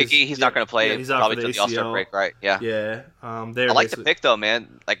 He's not going to play. He's probably till the All-Star break, right? Yeah. Yeah. I like the pick though,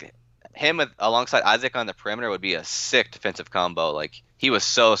 man. Like him alongside Isaac on the perimeter would be a sick defensive combo. Like he was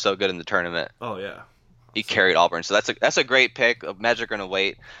so good in the tournament. Oh yeah. He carried Auburn, so that's a great pick. Magic are gonna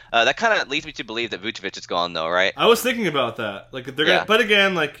wait. That kind of leads me to believe that Vucevic is gone, though, right? I was thinking about that. Like they're gonna, but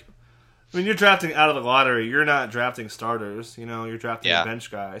again, like when you're drafting out of the lottery, you're not drafting starters. You know, you're drafting a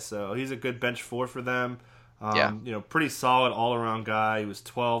bench guy. So he's a good bench 4 for them. You know, pretty solid all around guy. He was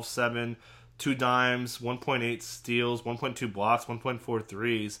 12-7, 2 dimes, 1.8 steals, 1.2 blocks, 1.4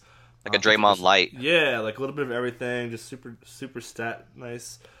 threes. Like a Draymond Light. Yeah, like a little bit of everything. Just super stat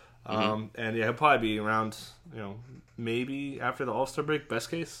nice. And yeah, he'll probably be around, you know, maybe after the All-Star break, best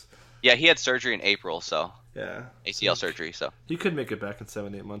case. Yeah, he had surgery in April, so yeah, ACL surgery, so he could make it back in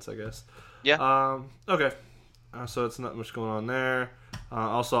 7-8 months, I guess. Yeah. Okay. So it's not much going on there.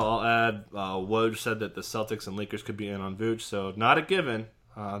 Also, I'll add, Woj said that the Celtics and Lakers could be in on Vooch, so not a given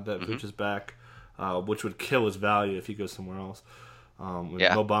that Vooch is back, which would kill his value if he goes somewhere else.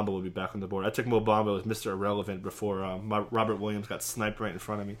 Mo Bamba will be back on the board. I took Mo Bamba as Mr. Irrelevant before Robert Williams got sniped right in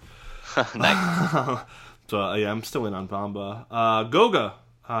front of me. Nice. So yeah, I'm still in on Bamba. Goga,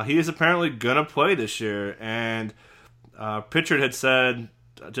 he is apparently gonna play this year, and Pritchard had said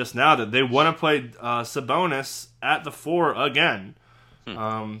just now that they want to play Sabonis at the 4 again.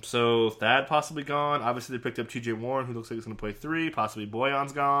 So Thad possibly gone. Obviously, they picked up T.J. Warren, who looks like he's going to play 3. Possibly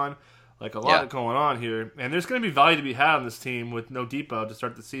Boyan's gone. Like a lot going on here, and there's going to be value to be had on this team with no Depot to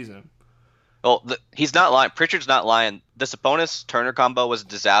start the season. Well, he's not lying. Pritchard's not lying. The Sabonis Turner combo was a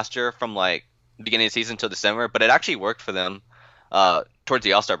disaster from like the beginning of the season until December, but it actually worked for them towards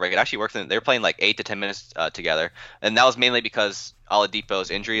the All-Star break. It actually worked for them. They were playing like 8 to 10 minutes together, and that was mainly because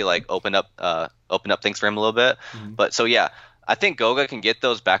Oladipo's injury like opened up things for him a little bit. But so yeah, I think Goga can get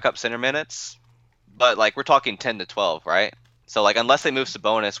those backup center minutes, but like we're talking 10 to 12, right? So, like, unless they move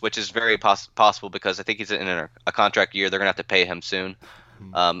Sabonis, which is very possible because I think he's in a contract year, they're going to have to pay him soon.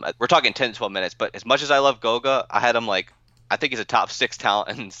 We're talking 10 to 12 minutes. But as much as I love Goga, I had him, like, I think he's a top 6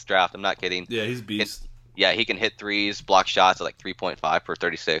 talent in this draft. I'm not kidding. Yeah, he's a beast. He can hit threes, block shots at, like, 3.5 per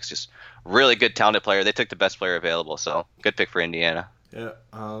 36. Just really good, talented player. They took the best player available, so good pick for Indiana. Yeah,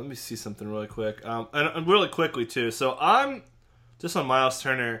 let me see something really quick. And really quickly, too. So, I'm just on Miles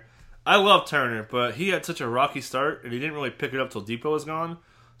Turner. I love Turner, but he had such a rocky start, and he didn't really pick it up till Depot was gone.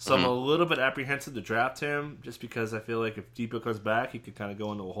 So I'm a little bit apprehensive to draft him, just because I feel like if Depot comes back, he could kind of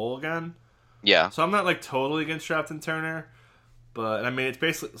go into a hole again. Yeah. So I'm not like totally against drafting Turner, but I mean it's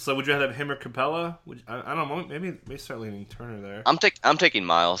basically. So would you have him or Capella? I don't know. Maybe start leaning Turner there. I'm taking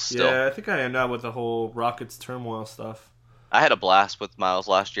Miles still. Yeah, I think I am now with the whole Rockets turmoil stuff. I had a blast with Miles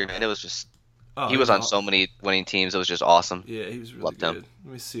last year, and it was just. He was on so many winning teams. It was just awesome. Yeah, he was really Loved good. him.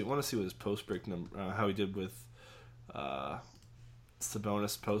 Let me see. I want to see what his post break number, how he did with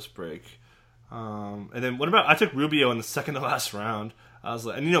Sabonis post break. And then what about? I took Rubio in the second to last round. I was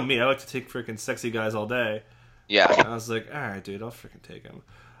like, and you know me, I like to take freaking sexy guys all day. Yeah. And I was like, all right, dude, I'll freaking take him.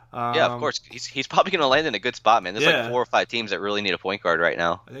 Yeah, of course. He's probably going to land in a good spot, man. There's like 4 or 5 teams that really need a point guard right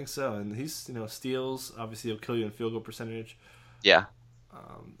now. I think so. And he's, steals. Obviously, he'll kill you in field goal percentage. Yeah.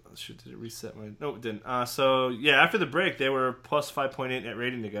 Did it reset my... No, it didn't. So, yeah, after the break, they were plus 5.8 net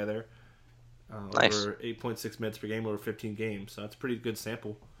rating together. Nice. Over 8.6 minutes per game over 15 games. So that's a pretty good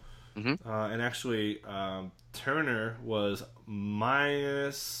sample. Mm-hmm. And actually, Turner was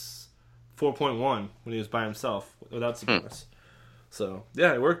minus 4.1 when he was by himself without Sabonis. So,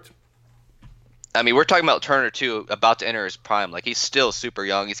 yeah, it worked. I mean, we're talking about Turner, too, about to enter his prime. Like, he's still super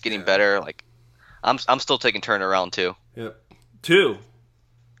young. He's getting better. Like, I'm still taking Turner around, too. Yep. 2.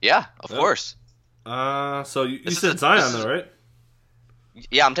 Yeah, of course. So you said Zion though, right?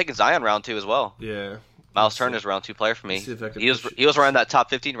 Yeah, I'm taking Zion round 2 as well. Yeah. Miles Turner's round 2 player for me. See if I can He was around that top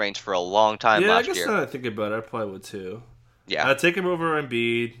 15 range for a long time last year. Yeah, I guess now that I think about it, I probably would too. Yeah. I'd take him over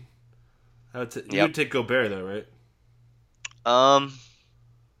Embiid. You would take Gobert though, right?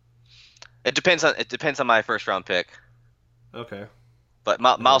 It depends on my first round pick. Okay. But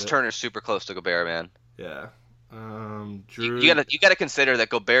Miles Turner's super close to Gobert, man. Yeah. Drew. You gotta consider that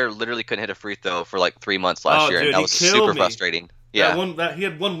Gobert literally couldn't hit a free throw for like 3 months last year, dude, and that was super frustrating. Yeah. He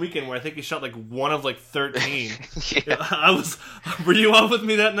had one weekend where I think he shot like 1 of like 13. Yeah. Were you on with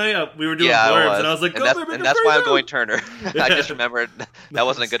me that night? We were doing blurbs, and I was like, and that's why I'm going Turner. I just remembered that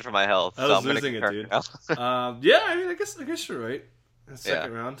wasn't good for my health. I was losing it, dude. Yeah, I mean, I guess you're right.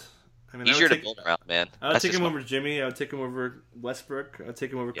 Second round. I mean, easier to build around, man. I would take him over Jimmy. I would take him over Westbrook. I would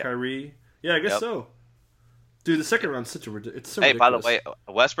take him over Kyrie. Yeah, I guess so. Dude, the second round's it's so ridiculous. Hey, by the way,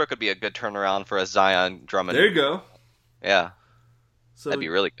 Westbrook would be a good turnaround for a Zion Drummond. There you go. Yeah. So, that'd be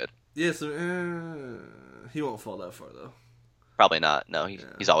really good. Yeah, so he won't fall that far though. Probably not. No,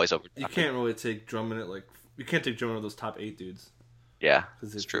 he's always over. You can't really take Drummond you can't take Drummond with those top 8 dudes. Yeah,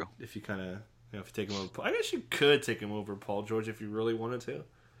 it's true. If you kind of if you take him over, I guess you could take him over Paul George if you really wanted to.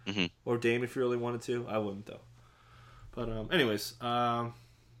 Mm-hmm. Or Dame if you really wanted to. I wouldn't though. But anyways,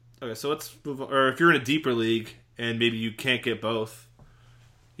 okay, so let's move on. Or if you're in a deeper league and maybe you can't get both,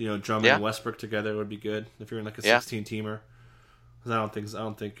 Drummond and Westbrook together would be good. If you're in like a 16 teamer, because I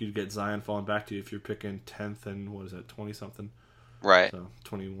don't think you'd get Zion falling back to you if you're picking 10th and what is that 20 something, right? So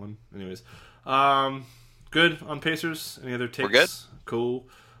 21. Anyways, good on Pacers. Any other takes? We're good. Cool.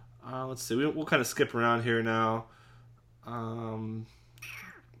 Let's see. We'll kind of skip around here now.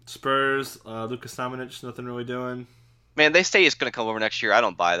 Spurs, Luka Samanic, nothing really doing. Man, they say he's going to come over next year. I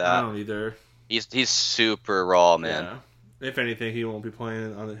don't buy that. I don't either. He's super raw, man. Yeah. If anything, he won't be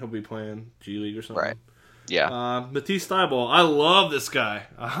playing. He'll be playing G League or something. Right. Yeah. Matisse Thybulle, I love this guy.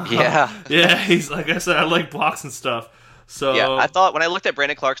 Yeah. He's like I said, I like blocks and stuff. So yeah, I thought when I looked at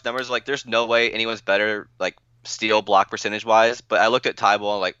Brandon Clark's numbers, like there's no way anyone's better, like steal block percentage wise. But I looked at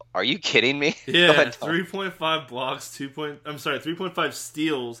Thybulle and like, are you kidding me? Yeah, 3.5 blocks, 3.5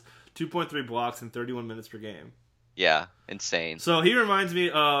 steals, 2.3 blocks in 31 minutes per game. Yeah, insane. So he reminds me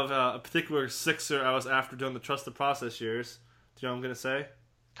of a particular Sixer I was after during the Trust the Process years. Do you know what I'm gonna say?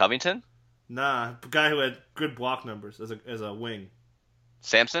 Covington? Nah, the guy who had good block numbers as a wing.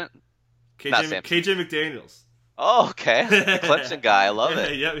 Samson? KJ McDaniels. Oh, okay. The Clemson guy. I love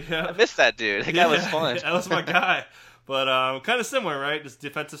it. Yeah. I missed that dude. That guy was fun. That was my guy. But kind of similar, right? Just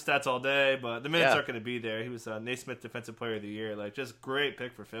defensive stats all day, but the minutes aren't going to be there. He was Naismith Defensive Player of the Year. Like, just great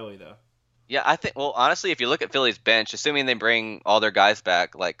pick for Philly, though. Yeah, I think, well, honestly, if you look at Philly's bench, assuming they bring all their guys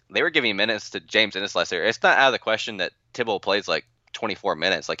back, like, they were giving minutes to James Ennis last year. It's not out of the question that Thibault plays, like, 24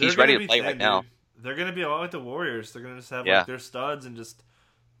 minutes. Like, he's ready to play right now. They're going to be a lot like the Warriors. They're going to just have, like, their studs and just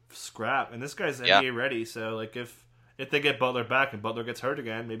scrap. And this guy's NBA ready, so, like, if they get Butler back and Butler gets hurt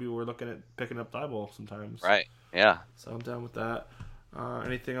again, maybe we're looking at picking up Thybulle sometimes. Right, yeah. So I'm down with that.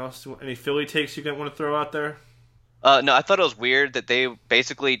 Anything else? Any Philly takes you want to throw out there? No, I thought it was weird that they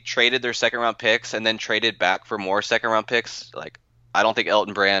basically traded their second-round picks and then traded back for more second-round picks. Like, I don't think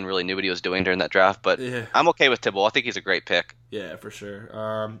Elton Brand really knew what he was doing during that draft, but I'm okay with Thibault. I think he's a great pick. Yeah, for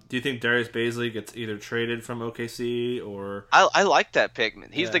sure. Do you think Darius Baisley gets either traded from OKC or... I like that pick.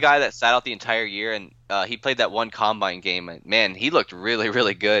 He's the guy that sat out the entire year, and he played that one combine game. And, man, he looked really,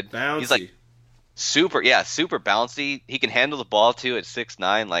 really good. Bouncy. He's like super bouncy. He can handle the ball, too, at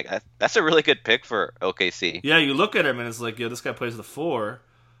 6'9". Like, that's a really good pick for OKC. Yeah, you look at him, and it's like, this guy plays the 4.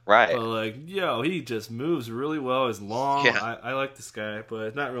 Right. But, like, he just moves really well. He's long. Yeah. I like this guy,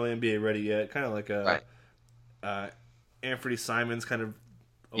 but not really NBA ready yet. Kind of like a Anthony Simons kind of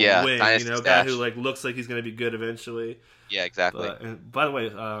a wing, guy who like looks like he's going to be good eventually. Yeah, exactly. And by the way,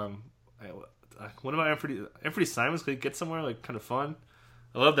 what about Anthony Simons? Could he get somewhere like kind of fun?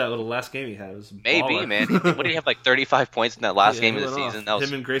 I love that little last game he had. It was maybe, baller. Man. What did he have, like 35 points in that last game of the season? That was...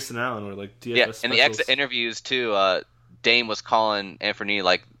 Him and Grayson Allen were like DFS specials. In the exit interviews too, Dame was calling Anthony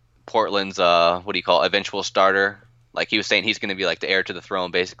like Portland's eventual starter. Like he was saying he's going to be like the heir to the throne,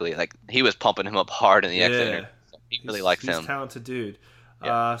 basically. Like he was pumping him up hard in the exit interview. So he really likes him. He's a talented dude.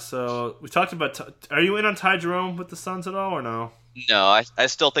 Yeah. So we talked about. Are you in on Ty Jerome with the Suns at all, or no? No, I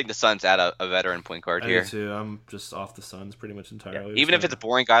still think the Suns add a veteran point guard here. I do too. I'm just off the Suns pretty much entirely. Yeah. Even if it's a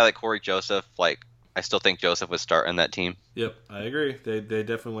boring guy like Corey Joseph, like I still think Joseph would start in that team. Yep, I agree. They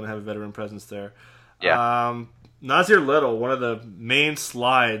definitely want to have a veteran presence there. Yeah. Nasir Little, one of the main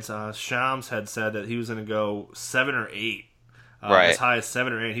slides, Shams had said that he was going to go 7 or 8. Right. As high as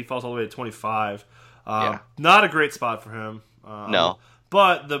 7 or 8. He falls all the way to 25. Not a great spot for him. No.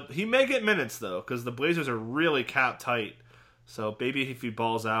 But he may get minutes, though, because the Blazers are really cap tight. So maybe if he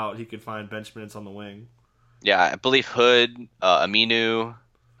balls out, he could find bench minutes on the wing. Yeah, I believe Hood, Aminu,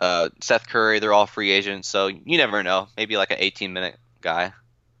 Seth Curry, they're all free agents. So you never know. Maybe like an 18-minute guy.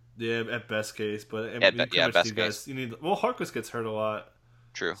 Yeah, at best case. But best case. You need. Well, Harkless gets hurt a lot.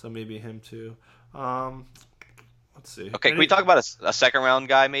 True. So maybe him too. Let's see. Okay, can we talk about a second round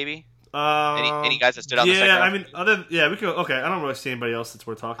guy maybe? Any guys that stood out in the second round? We could. Okay, I don't really see anybody else that's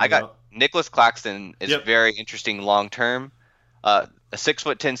worth talking about. I got Nicholas Claxton is very interesting long term. A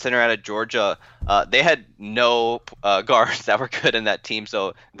 6'10" center out of Georgia. They had no guards that were good in that team,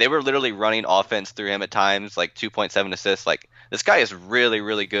 so they were literally running offense through him at times, like 2.7 assists. Like this guy is really,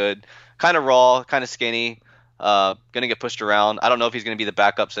 really good. Kind of raw, kind of skinny. Gonna get pushed around. I don't know if he's gonna be the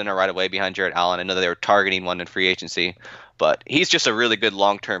backup center right away behind Jarrett Allen. I know that they were targeting one in free agency, but he's just a really good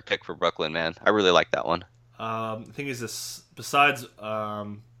long-term pick for Brooklyn, man. I really like that one. I think he's besides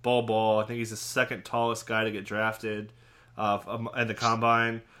Ball. I think he's the second tallest guy to get drafted at the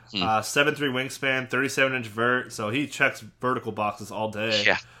combine. 7'3" wingspan, 37-inch vert. So he checks vertical boxes all day.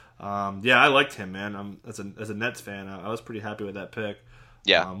 Yeah. I liked him, man. As a Nets fan, I was pretty happy with that pick.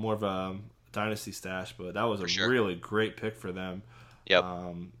 Yeah. More of a dynasty stash, but that was a really great pick for them. Yep.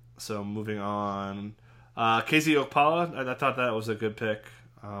 So moving on, KZ Okpala, I thought that was a good pick,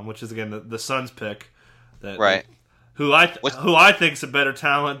 which is again the Suns pick, who I think is a better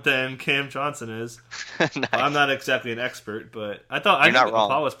talent than Cam Johnson is. Nice. I'm not exactly an expert, but I think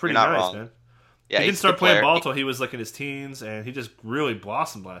Okpala was pretty nice, wrong. man. Yeah, he didn't start playing ball until he was like in his teens, and he just really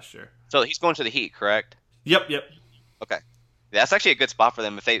blossomed last year. So he's going to the Heat, correct? Yep. Okay. That's actually a good spot for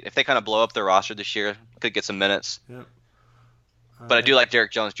them if they kind of blow up their roster this year. Could get some minutes. Yep. But I do like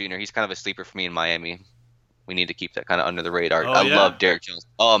Derrick Jones Jr. He's kind of a sleeper for me in Miami. We need to keep that kind of under the radar. I love Derrick Jones.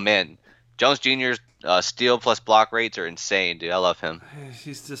 Oh man, Jones Jr.'s steal plus block rates are insane, dude. I love him.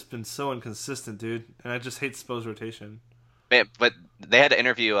 He's just been so inconsistent, dude, and I just hate Spo's rotation. Man, but they had to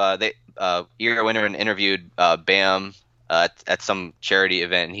interview. Ira Winter interviewed Bam. At some charity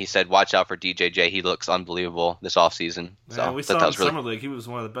event, and he said, "Watch out for DJJ. He looks unbelievable this offseason." So we saw him in Summer League. He was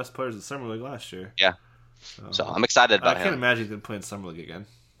one of the best players in Summer League last year. Yeah. So I'm excited about him. I can't imagine he didn't play in Summer League again.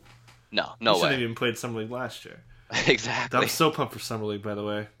 No way. He shouldn't have even played Summer League last year. Exactly. I'm so pumped for Summer League, by the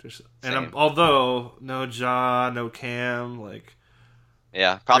way. Although no Ja, no Cam,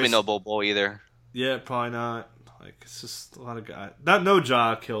 yeah, probably no Bobo either. Yeah, probably not. It's just a lot of guys. No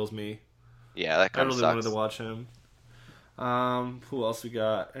Ja kills me. Yeah, that kind of sucks. I really wanted to watch him. Who else we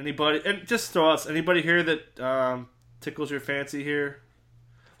got? Anybody? And just throw out anybody here that tickles your fancy here.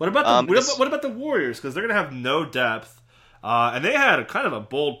 What about the Warriors? Because they're gonna have no depth, and they had kind of a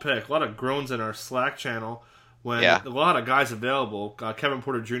bold pick. A lot of groans in our Slack channel when a lot of guys available. Kevin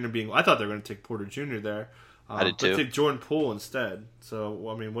Porter Jr. I thought they were gonna take Porter Jr. there. I did too. But take Jordan Poole instead. So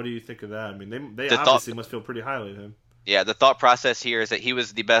I mean, what do you think of that? I mean, they obviously must feel pretty highly of him. Yeah, the thought process here is that he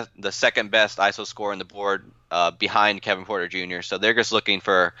was the second best ISO scorer on the board behind Kevin Porter Jr. So they're just looking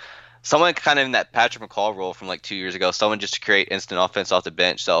for someone kind of in that Patrick McCall role from like 2 years ago, someone just to create instant offense off the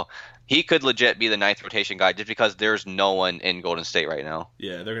bench. So he could legit be the ninth rotation guy just because there's no one in Golden State right now.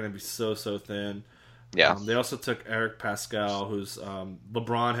 Yeah, they're going to be so thin. Yeah. They also took Eric Pascal, who's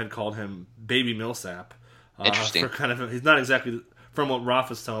LeBron had called him Baby Millsap. Interesting. He's not exactly... From what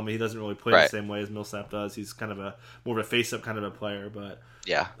Rafa's telling me, he doesn't really play the same way as Millsap does. He's kind of more of a face-up kind of a player, but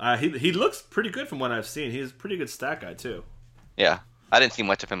he looks pretty good from what I've seen. He's a pretty good stat guy too. Yeah, I didn't see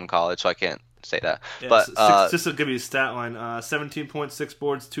much of him in college, so I can't say that. Yeah, but just to give you a stat line: 17.6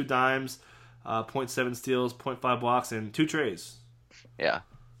 boards, 2 dimes, 0.7 steals, 0.5 blocks, and 2 trays. Yeah,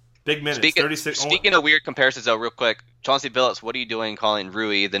 big minutes. 36. Speaking of weird comparisons, though, real quick, Chauncey Billups, what are you doing calling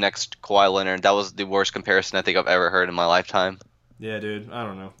Rui the next Kawhi Leonard? That was the worst comparison I think I've ever heard in my lifetime. Yeah, dude. I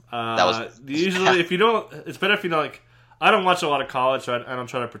don't know. Usually, if you don't, it's better if you don't I don't watch a lot of college, so I don't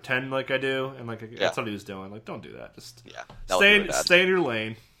try to pretend like I do, and that's what he was doing. Don't do that. Just stay in your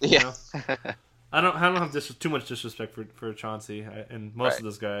lane. Yeah. You know? I don't have too much disrespect for Chauncey and most of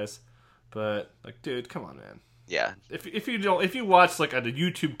those guys, but dude, come on, man. Yeah. If you watch a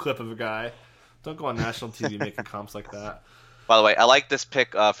YouTube clip of a guy, don't go on national TV making comps like that. By the way, I like this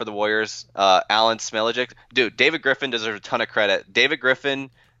pick for the Warriors. Alan Smilagic. Dude, David Griffin deserves a ton of credit. David Griffin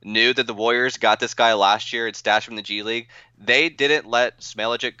knew that the Warriors got this guy last year and stashed him in the G League. They didn't let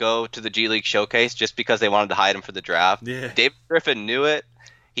Smilagic go to the G League showcase just because they wanted to hide him for the draft. Yeah. David Griffin knew it.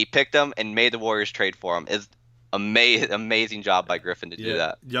 He picked him and made the Warriors trade for him. It's amazing job by Griffin to do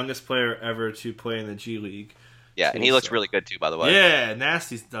that. Youngest player ever to play in the G League. Yeah, and he looks really good too, by the way. Yeah,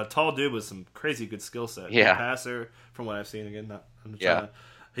 nasty, tall dude with some crazy good skill set. Yeah, passer from what I've seen. Again,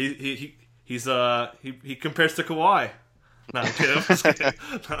 he compares to Kawhi. No, I'm kidding. I'm just kidding.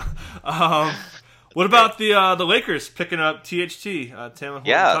 What about the Lakers picking up THT, Taylor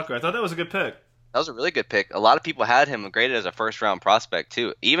Horton-Tucker? I thought that was a good pick. That was a really good pick. A lot of people had him graded as a first-round prospect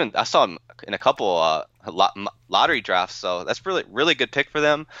too. Even I saw him in a couple lottery drafts, so that's really good pick for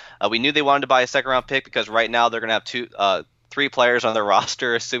them. We knew they wanted to buy a second-round pick because right now they're going to have three players on their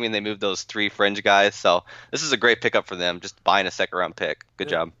roster, assuming they move those three fringe guys. So this is a great pickup for them, just buying a second-round pick. Good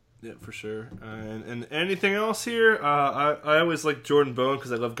job. Yeah, for sure. And anything else here? I always like Jordan Bone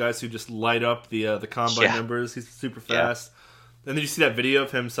because I love guys who just light up the combine numbers. He's super fast. And then you see that video of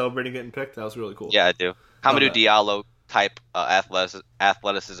him celebrating getting picked? That was really cool. Yeah, I do. Hamidou Diallo type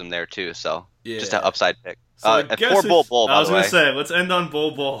athleticism there too. So just an upside pick. So and poor Bol Bol, by the way. I was going to say, let's end on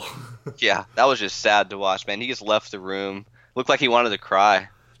Bol Bol. Yeah, that was just sad to watch, man. He just left the room. Looked like he wanted to cry.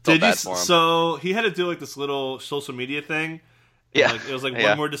 So he had to do like this little social media thing. Yeah. Like, it was like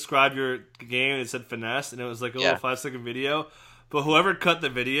one word describe your game, and it said finesse, and it was like a little 5-second video. But whoever cut the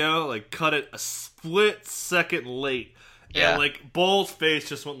video, like, cut it a split second late. Yeah. And like Bol's face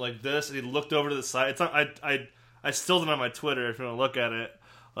just went like this, and he looked over to the side. It's not, I still did it on my Twitter if you want to look at it.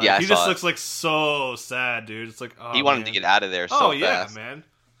 Like, he just looks like so sad, dude. It's like, oh, he wanted to get out of there so fast. Man.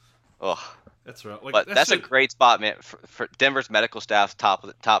 Oh, that's right. Like, but that's a great spot, man. For Denver's medical staff,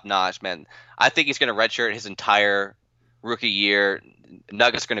 top notch, man. I think he's going to redshirt his entire rookie year.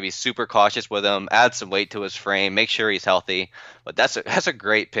 Nuggets going to be super cautious with him. Add some weight to his frame. Make sure he's healthy. But that's a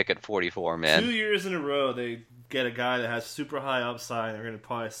great pick at 44, man. 2 years in a row, they get a guy that has super high upside. They're going to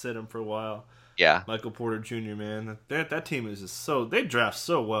probably sit him for a while. Yeah. Michael Porter Jr., man. That team is just they draft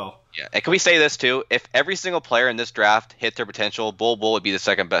so well. Yeah. And can we say this, too? If every single player in this draft hit their potential, Bol Bol would be the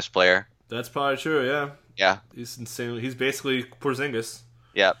second best player. That's probably true, yeah. Yeah. He's insane. He's basically Porzingis.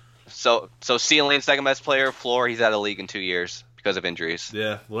 Yeah. So ceiling, second best player. Floor, he's out of the league in 2 years because of injuries.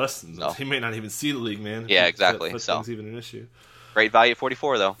 Yeah, less than he may not even see the league, man. Yeah, exactly. So that's even an issue. Great value at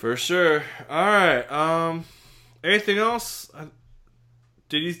 44, though. For sure. All right. Anything else?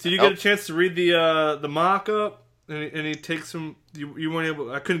 Did you get a chance to read the mock-up? And he takes some. You weren't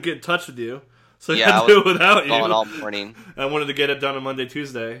able. I couldn't get in touch with you, so I had to do it without you. Going all morning. I wanted to get it done on Monday,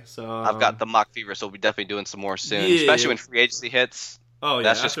 Tuesday. So I've got the mock fever, so we'll be definitely doing some more soon, especially when free agency hits. Oh yeah,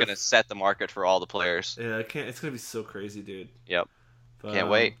 that's just gonna set the market for all the players. Yeah, I can't. It's gonna be so crazy, dude. Yep. But, can't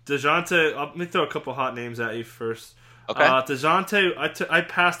wait. DeJounte. Let me throw a couple hot names at you first. Okay. DeJounte. I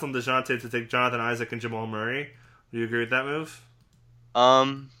passed on DeJounte to take Jonathan Isaac and Jamal Murray. Do you agree with that move?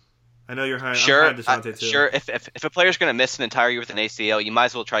 I know you're high. Sure. I'm high on DeJounte too. Sure. If a player's gonna miss an entire year with an ACL, you might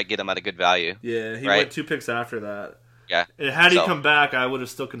as well try to get him at a good value. Yeah, he went 2 picks after that. Yeah. And had he come back, I would have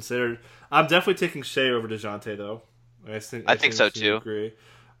still considered. I'm definitely taking Shea over DeJounte though. I think so too. Agree.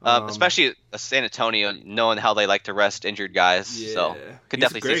 Especially San Antonio, knowing how they like to rest injured guys. Yeah. So could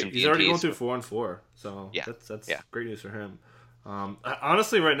definitely see some DNPs. He's already going through 4-on-4, so that's great news for him.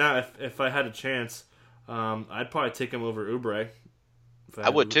 Honestly, right now, if I had a chance, I'd probably take him over Oubre. I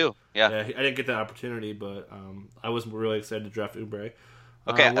would too. Yeah. I didn't get that opportunity, but I was really excited to draft Oubre.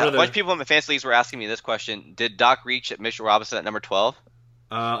 Okay, a bunch of people in my fantasy leagues were asking me this question: did Doc reach at Mitchell Robinson at number 12?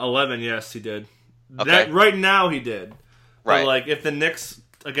 11, yes, he did. Okay. Right now, he did. Right. But like, if the Knicks,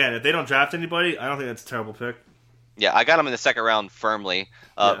 again, if they don't draft anybody, I don't think that's a terrible pick. Yeah, I got him in the second round firmly.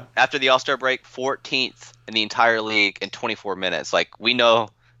 After the All-Star break, 14th in the entire league in 24 minutes. Like, we know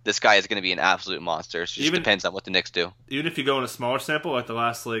this guy is going to be an absolute monster. It just depends on what the Knicks do. Even if you go in a smaller sample, like the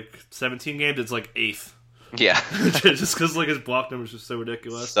last 17 games, it's like 8th. Yeah. Just because his block numbers are so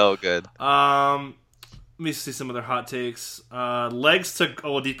ridiculous. So good. Let me see some other hot takes. Legs to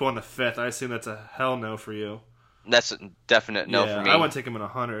Oladipo on the 5th. I assume that's a hell no for you. That's a definite no for me. I wouldn't take him in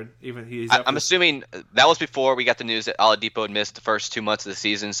 100. Even I'm assuming that was before we got the news that Oladipo had missed the first 2 months of the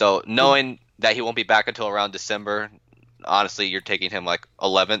season. So knowing that he won't be back until around December, honestly, you're taking him like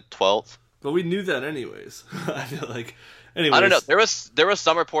 11th, 12th. But we knew that anyways. I feel like. Anyways. I don't know. There was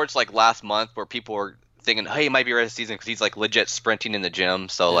some reports like last month where people were thinking, hey, he might be ready for the season because he's like legit sprinting in the gym.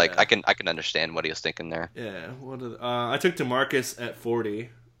 So like I can understand what he was thinking there. Yeah. I took DeMarcus at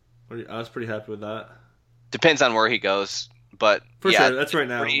 40. I was pretty happy with that. Depends on where he goes, but for sure, that's right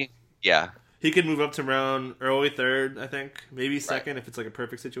now. 40, yeah. He could move up to around early 3rd, I think, maybe 2nd if it's like a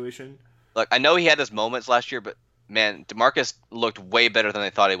perfect situation. Look, I know he had his moments last year, but man, DeMarcus looked way better than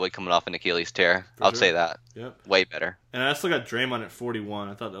I thought he would coming off an Achilles tear. I'll say that. Yep. Way better. And I still got Draymond at 41.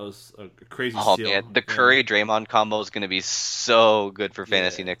 I thought that was a crazy steal. Oh man, the Curry-Draymond combo is going to be so good for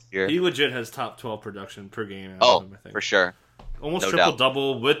fantasy next year. He legit has top 12 production per game. I think. For sure. Almost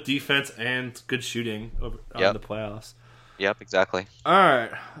triple-double with defense and good shooting in the playoffs. Yep, exactly. All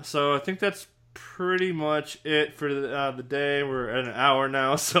right. So I think that's pretty much it for the day. We're at an hour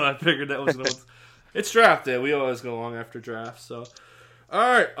now, so I figured that was It's draft day. We always go long after draft. So, all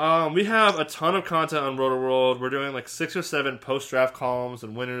right. We have a ton of content on Roto-World. We're doing like 6 or 7 post-draft columns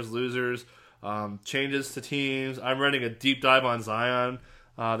and winners, losers, changes to teams. I'm writing a deep dive on Zion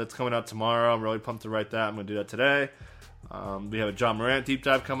that's coming out tomorrow. I'm really pumped to write that. I'm going to do that today. We have a John Morant deep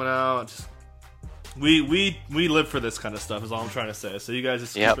dive coming out. We live for this kind of stuff is all I'm trying to say. So you guys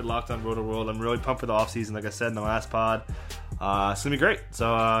just keep it locked on Roto-World. I'm really pumped for the offseason, like I said in the last pod. It's going to be great.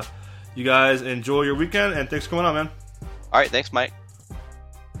 So you guys enjoy your weekend, and thanks for coming on, man. All right, thanks, Mike.